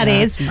what that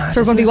is. Mad, So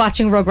we're going to be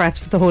watching Rugrats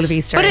for the whole of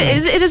Easter. But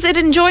is it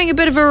enjoying a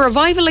bit of a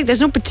revival? Like, there's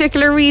no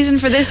particular reason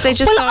for this. They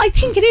just Well, I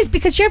think it is,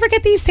 because you ever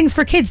get these things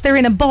for kids? They're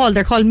in a ball.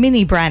 They're called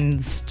mini brands.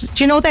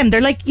 Do you know them?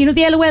 They're like, the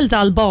LOL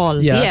doll ball.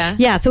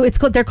 Yeah. So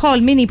they're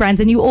called mini brands,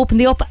 and you open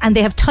them up, and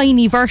they have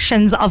tiny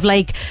versions of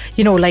like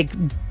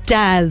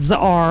Daz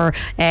or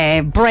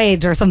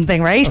bread or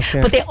something, right?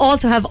 Okay. But they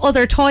also have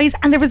other toys,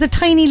 and there was a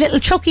tiny little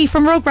Chucky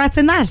from Rugrats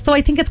in that, so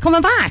I think it's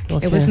coming back.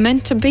 It was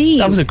meant to be.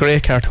 That was a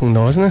great cartoon,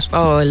 though, wasn't it?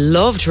 Oh, I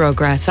loved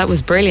Rugrats. That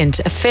was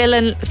brilliant. Phil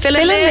and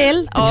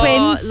Lil, the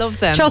twins, love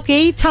them.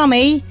 Chucky,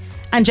 Tommy,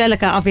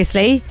 Angelica,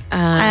 obviously.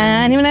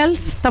 Anyone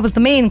else? That was the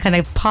main kind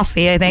of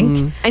posse, I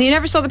think. And you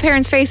never saw the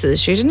parents'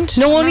 faces, you didn't?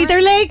 No, only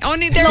their legs.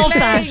 Only their Love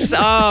legs. that.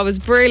 Oh, it was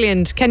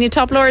brilliant. Can you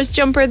top Laura's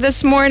jumper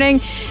this morning?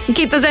 And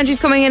keep those entries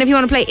coming in if you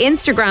want to play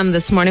Instagram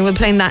this morning. We're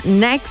playing that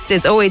next.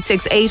 It's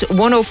 0868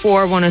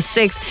 104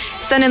 106.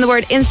 Send in the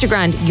word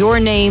Instagram, your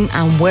name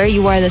and where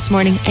you are this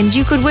morning, and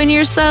you could win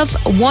yourself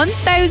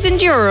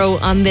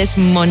 €1,000 on this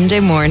Monday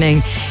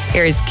morning.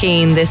 Here's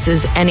Keen. This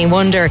is Any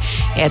Wonder.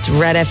 It's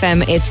Red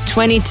FM. It's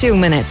 22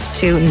 minutes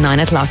to 9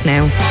 o'clock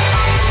now.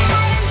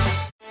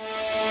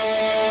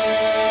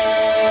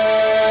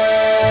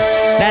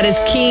 That is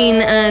Keen,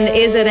 and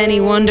Is It Any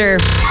Wonder?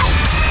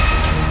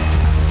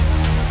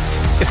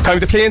 It's time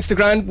to play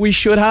Instagram. We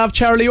should have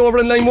Charlie over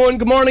in line 1.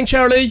 Good morning,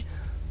 Charlie.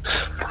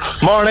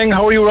 Morning,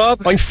 how are you,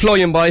 Rob? I'm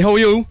flying by. How are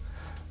you?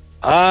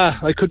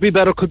 I could be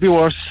better, could be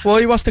worse.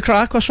 Why? What's the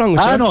crack? What's wrong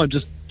with you? No, I'm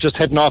just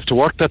heading off to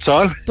work, that's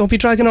all. Don't be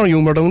dragging our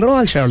humour down at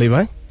all, Charlie,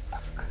 boy.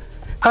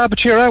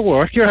 But you're at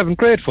work, you're having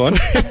great fun.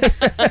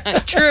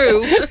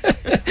 True.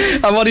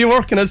 And what are you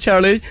working as,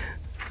 Charlie?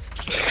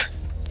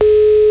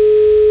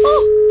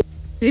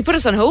 Did he put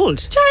us on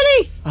hold?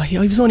 Charlie!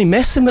 I was only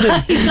messing with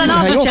him. He's gone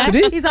off the chat.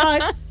 He's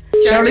on.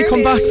 Charlie,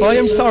 come back, boy.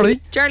 I'm sorry.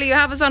 Charlie, you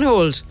have us on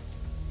hold.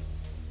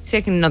 He's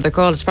taking another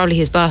call. It's probably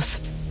his boss.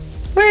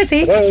 Where is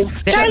he? Hello.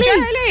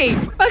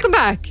 Charlie! Welcome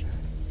back.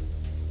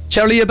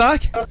 Charlie, you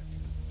back?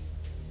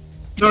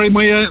 Sorry,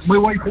 my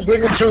wife is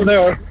ringing through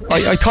there.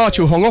 I thought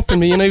you hung up on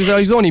me, and I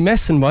was only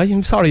messing, boy.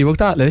 I'm sorry about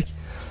that, like.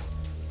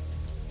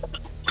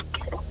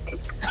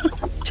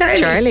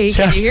 Charlie,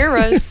 can you hear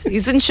us?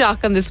 He's in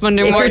shock on this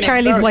Monday If morning. you're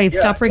Charlie's wife,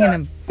 stop ringing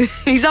him.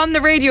 He's on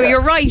the radio.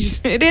 You're right.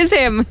 It is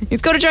him.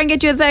 He's going to try and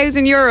get you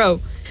 €1,000.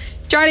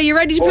 Charlie, you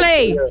ready to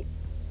play?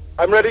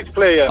 I'm ready to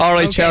play, yeah. All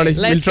right, Okay, Charlie,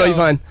 we'll let's drive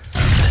go. on.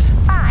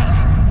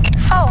 5,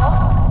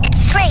 4,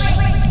 3,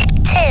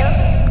 2,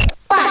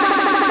 1.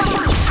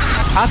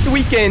 At the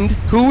weekend,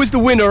 who was the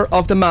winner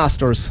of the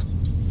Masters?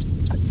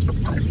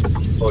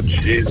 Oh,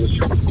 Jesus.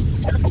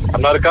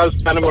 I'm not a golf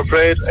fan, I'm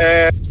afraid.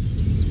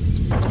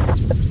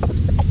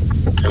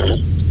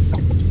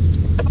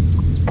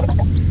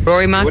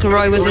 Rory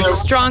McIlroy was a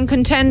strong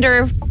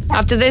contender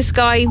after this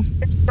guy.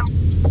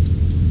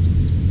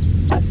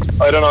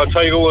 I don't know,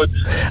 Tiger Woods.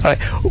 All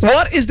right.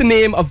 What is the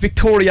name of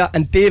Victoria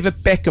and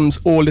David Beckham's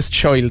oldest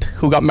child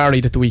who got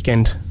married at the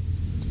weekend?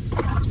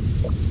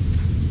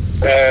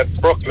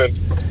 Brooklyn.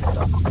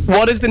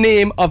 What is the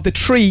name of the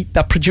tree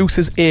that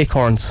produces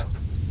acorns?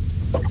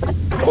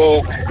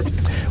 Oak.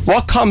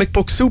 What comic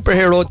book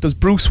superhero does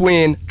Bruce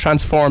Wayne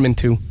transform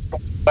into?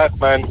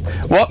 Batman.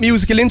 What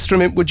musical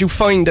instrument would you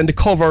find on the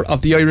cover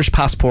of the Irish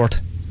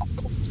passport?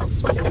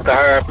 The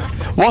harp.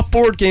 What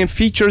board game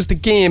features the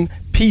game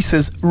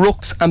pieces,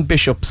 rooks and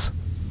bishops?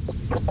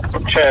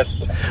 Chess.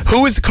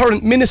 Who is the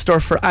current Minister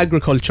for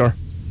Agriculture?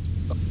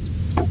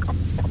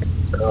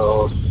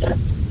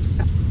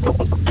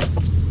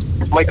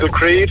 Michael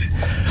Creed.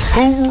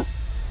 Who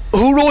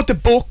wrote the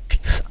book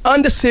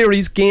on the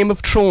series Game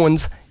of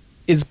Thrones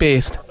is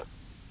based?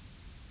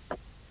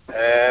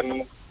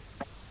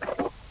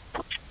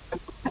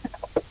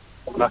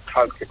 Not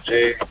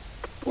Tolkien.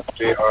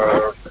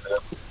 J.R.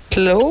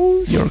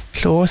 Close. You're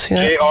close,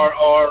 yeah.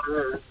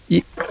 J.R.R.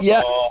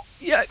 Yeah.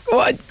 Yeah,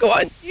 go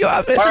on. You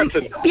have it.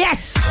 Martin.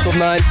 Yes.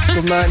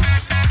 Good man.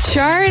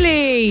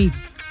 Charlie.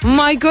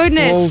 My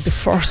goodness. Oh, the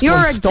first You're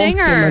one a stumped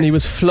dinger. him and he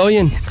was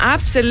flying.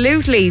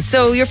 Absolutely.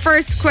 So your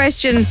first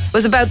question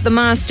was about the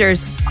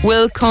Masters.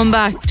 We'll come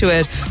back to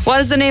it.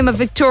 What is the name of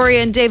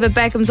Victoria and David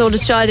Beckham's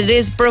oldest child? It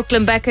is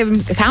Brooklyn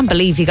Beckham. I can't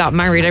believe he got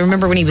married. I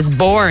remember when he was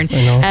born.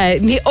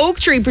 The oak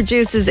tree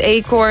produces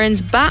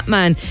acorns.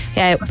 Batman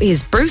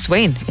is Bruce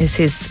Wayne, is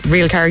his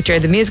real character.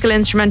 The musical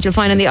instrument you'll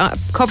find on the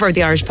cover of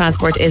the Irish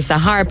passport is the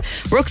harp.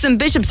 Rooks and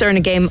bishops are in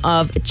a game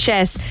of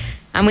chess.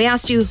 And we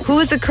asked you, who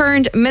is the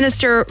current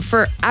Minister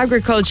for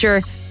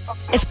Agriculture?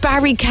 It's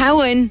Barry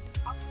Cowan.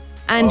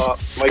 And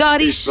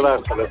Scotty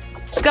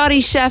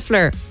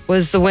Scheffler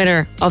was the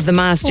winner of the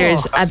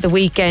Masters at the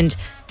weekend.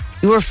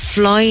 You were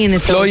flying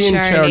at Flying,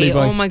 Charlie boy.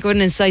 Oh my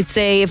goodness, I'd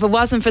say if it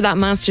wasn't for that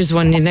Masters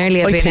one, you'd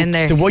nearly have I been think in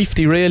there. the wife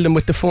derailed him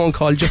with the phone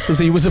call just as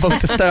he was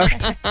about to start.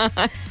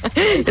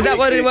 Is that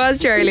what it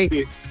was,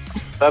 Charlie?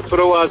 That's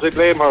what it was. I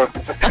blame her.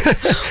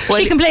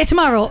 She can play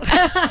tomorrow.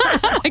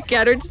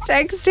 Get her to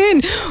text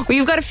in. Well,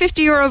 you've got a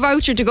 €50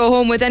 voucher to go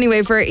home with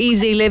anyway for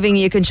Easy Living.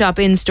 You can shop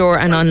in store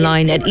and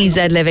online at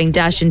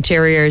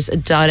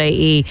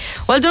ezliving-interiors.ie.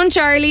 Well done,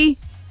 Charlie.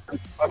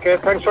 Okay,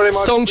 thanks very much.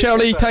 Song,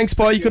 Charlie. Thanks,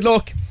 boy. Good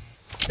luck.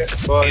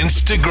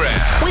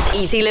 Instagram. With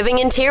Easy Living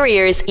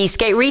Interiors,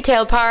 Eastgate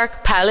Retail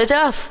Park,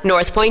 Paladuff,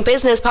 North Point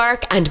Business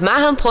Park, and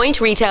Mahon Point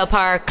Retail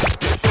Park.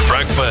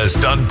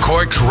 Breakfast on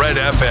Cork's Red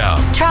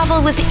FM.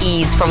 Travel with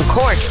ease from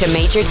Cork to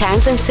major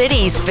towns and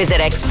cities.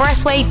 Visit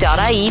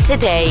expressway.ie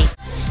today.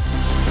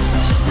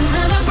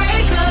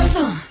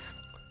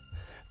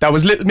 That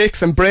was Little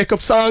Mix and Breakup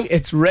Song.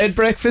 It's Red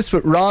Breakfast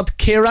with Rob,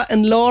 Ciara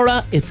and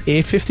Laura. It's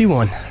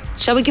 8:51.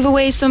 Shall we give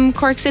away some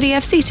Cork City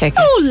FC tickets?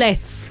 Oh,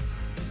 let's.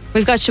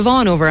 We've got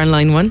Siobhan over on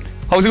line 1.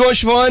 How's it going,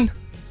 Siobhan?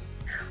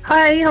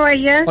 Hi, how are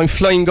you? I'm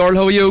flying, girl.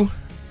 How are you?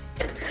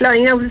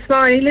 Flying out this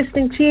morning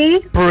listening to you.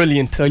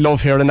 Brilliant. I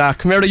love hearing that.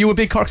 Come here, are you a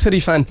big Cork City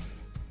fan?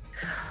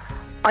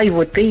 I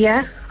would be,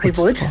 yeah. I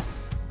would.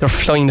 They're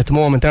flying at the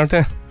moment, aren't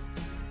they?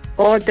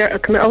 Oh, they're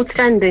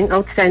outstanding. I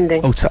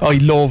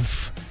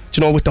love, do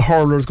you know, with the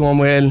hurlers going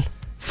well,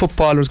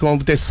 footballers going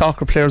well, the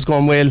soccer players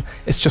going well,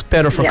 it's just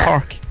better for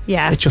Cork.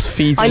 Yeah. It just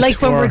feeds I like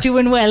into when our we're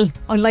doing well.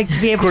 I like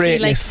to be able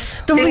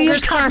greatness. to be like the real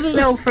Fingers crossed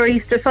now for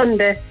Easter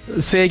Sunday.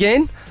 Say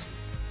again?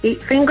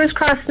 Fingers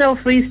crossed now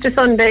for Easter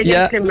Sunday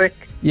against Limerick.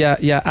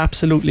 Yeah,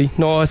 absolutely.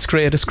 No, it's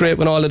great. It's great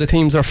when all of the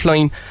teams are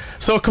flying.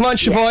 So come on,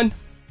 Siobhan. Do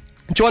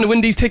you want to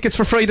win these tickets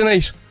for Friday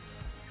night?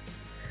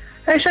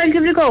 I shall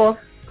give it a go.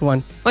 Go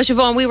on. Well,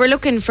 Siobhan, we were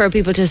looking for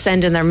people to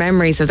send in their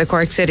memories of the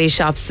Cork City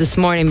shops this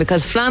morning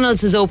because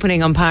Flannels is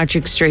opening on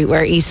Patrick Street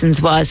where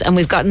Eastend's was, and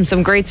we've gotten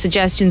some great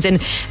suggestions in.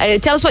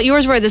 Tell us what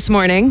yours were this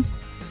morning.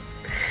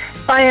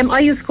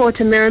 I used to go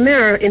to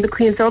Mirror in the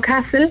Queen's Old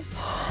Castle.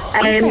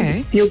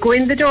 Okay. You go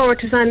in the door,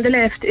 it was on the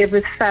left. It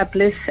was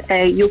fabulous.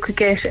 You could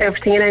get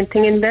everything and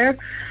anything in there.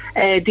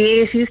 The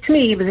 80s to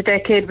me was a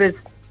decade with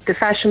the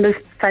fashion was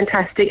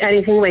fantastic.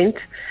 Anything went.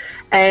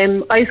 I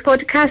used to go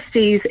to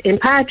Cassidy's in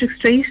Patrick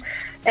Street.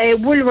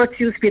 Woolworths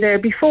used to be there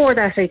before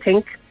that, I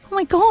think. Oh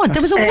my God,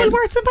 there was a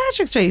Woolworths in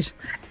Patrick Street.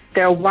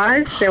 There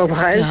was.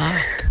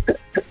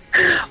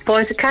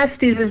 But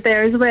Cassidy's was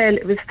there as well.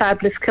 It was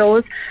fabulous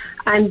clothes.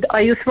 And I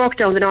used to walk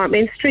down the North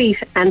Main Street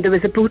and there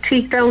was a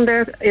boutique down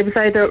there. It was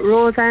either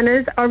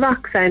Rosanna's or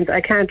Roxanne's,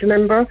 I can't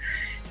remember.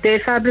 They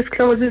had fabulous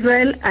clothes as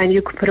well, and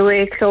you could put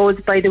away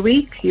clothes by the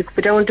week. You could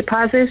put down a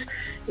deposit.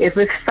 It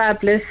was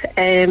fabulous.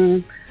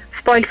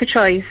 Spoiled for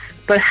choice,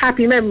 but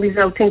happy memories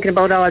now thinking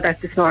about all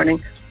that this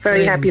morning.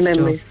 Very happy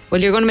memories.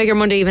 Well, you're going to make your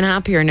Monday even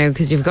happier now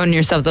because you've gotten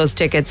yourself those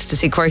tickets to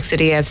see Cork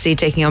City FC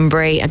taking on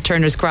Bray at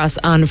Turner's Cross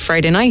on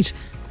Friday night.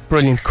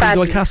 Brilliant. Queen's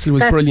Old Castle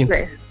was brilliant.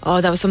 Great. Oh,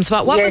 that was some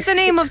spot. What was the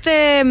name of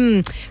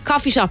the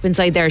coffee shop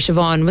inside there,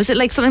 Siobhan? Was it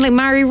like something like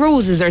Mary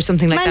Rose's or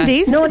something like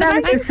Mandy's? that? No,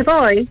 that was the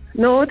Savoy.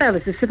 No, that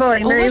was the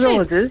Savoy. Mary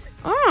Rose's.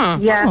 Oh.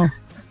 Yeah.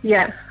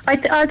 Yeah.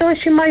 Although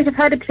she might have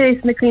had a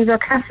place in the Queen's Old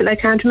Castle, I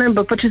can't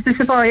remember. But it's the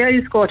Savoy I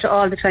used to go to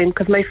all the time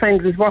because my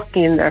friend was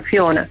working in there,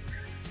 Fiona.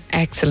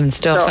 Excellent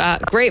stuff.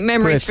 Great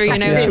memories for you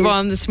now,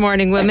 Siobhan, this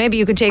morning. Well, maybe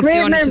you could take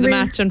Fiona to the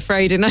match on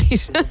Friday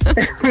night.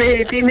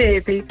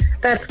 Maybe.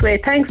 That's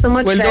great. Thanks so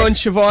much. Well done,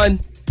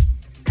 Siobhan.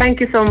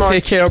 Thank you so much.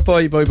 Take care. Bye.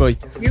 You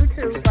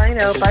too. Bye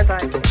now. Bye.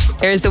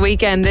 Here's the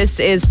weekend. This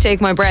is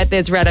Take My Breath.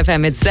 It's Red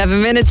FM. It's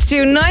 7 minutes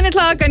to 9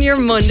 o'clock on your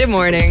Monday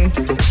morning.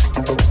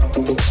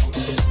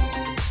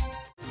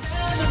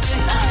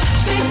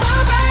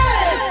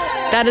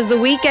 That is the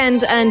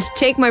weekend and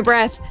Take My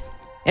Breath.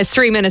 It's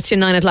 3 minutes to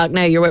 9 o'clock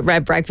now. You're with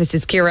Red Breakfast.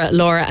 It's Ciara,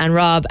 Laura and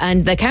Rob.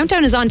 And the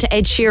countdown is on to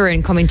Ed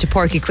Sheeran coming to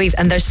Porky Queef.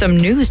 And there's some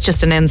news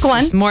just announced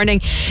this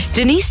morning.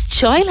 Denise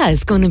Choila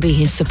is going to be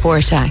his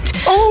support act.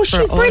 Oh,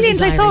 she's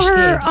brilliant. I saw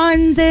her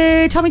on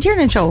the Tommy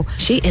Tiernan show.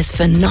 She is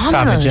phenomenal.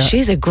 Savage, yeah.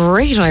 She's a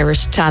great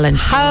Irish talent.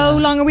 How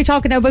long are we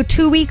talking now? About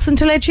 2 weeks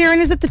until Ed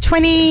Sheeran? Is it the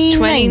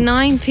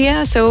 29th?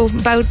 Yeah. So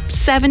about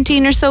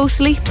 17 or so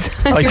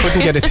sleeps. I couldn't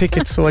get a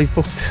ticket, so I've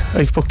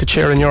booked a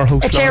chair in your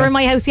house. A chair in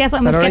my house, yes.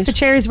 I'm going to get the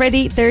chairs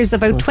ready. There's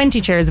about 20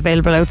 chairs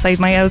available outside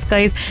my house,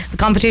 guys. The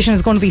competition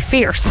is going to be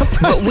fierce.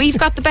 But we've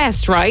got the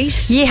best, right?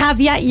 You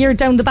have, yeah. You're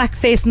down the back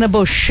facing a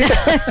bush.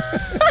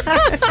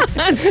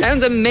 That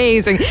sounds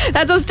amazing.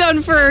 That's us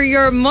done for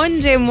your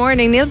Monday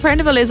morning. Neil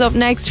Prendeville is up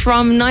next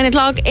from 9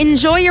 o'clock.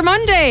 Enjoy your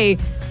Monday.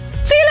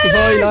 See you later.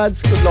 Bye,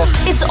 lads. Good luck.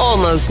 It's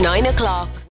almost 9 o'clock.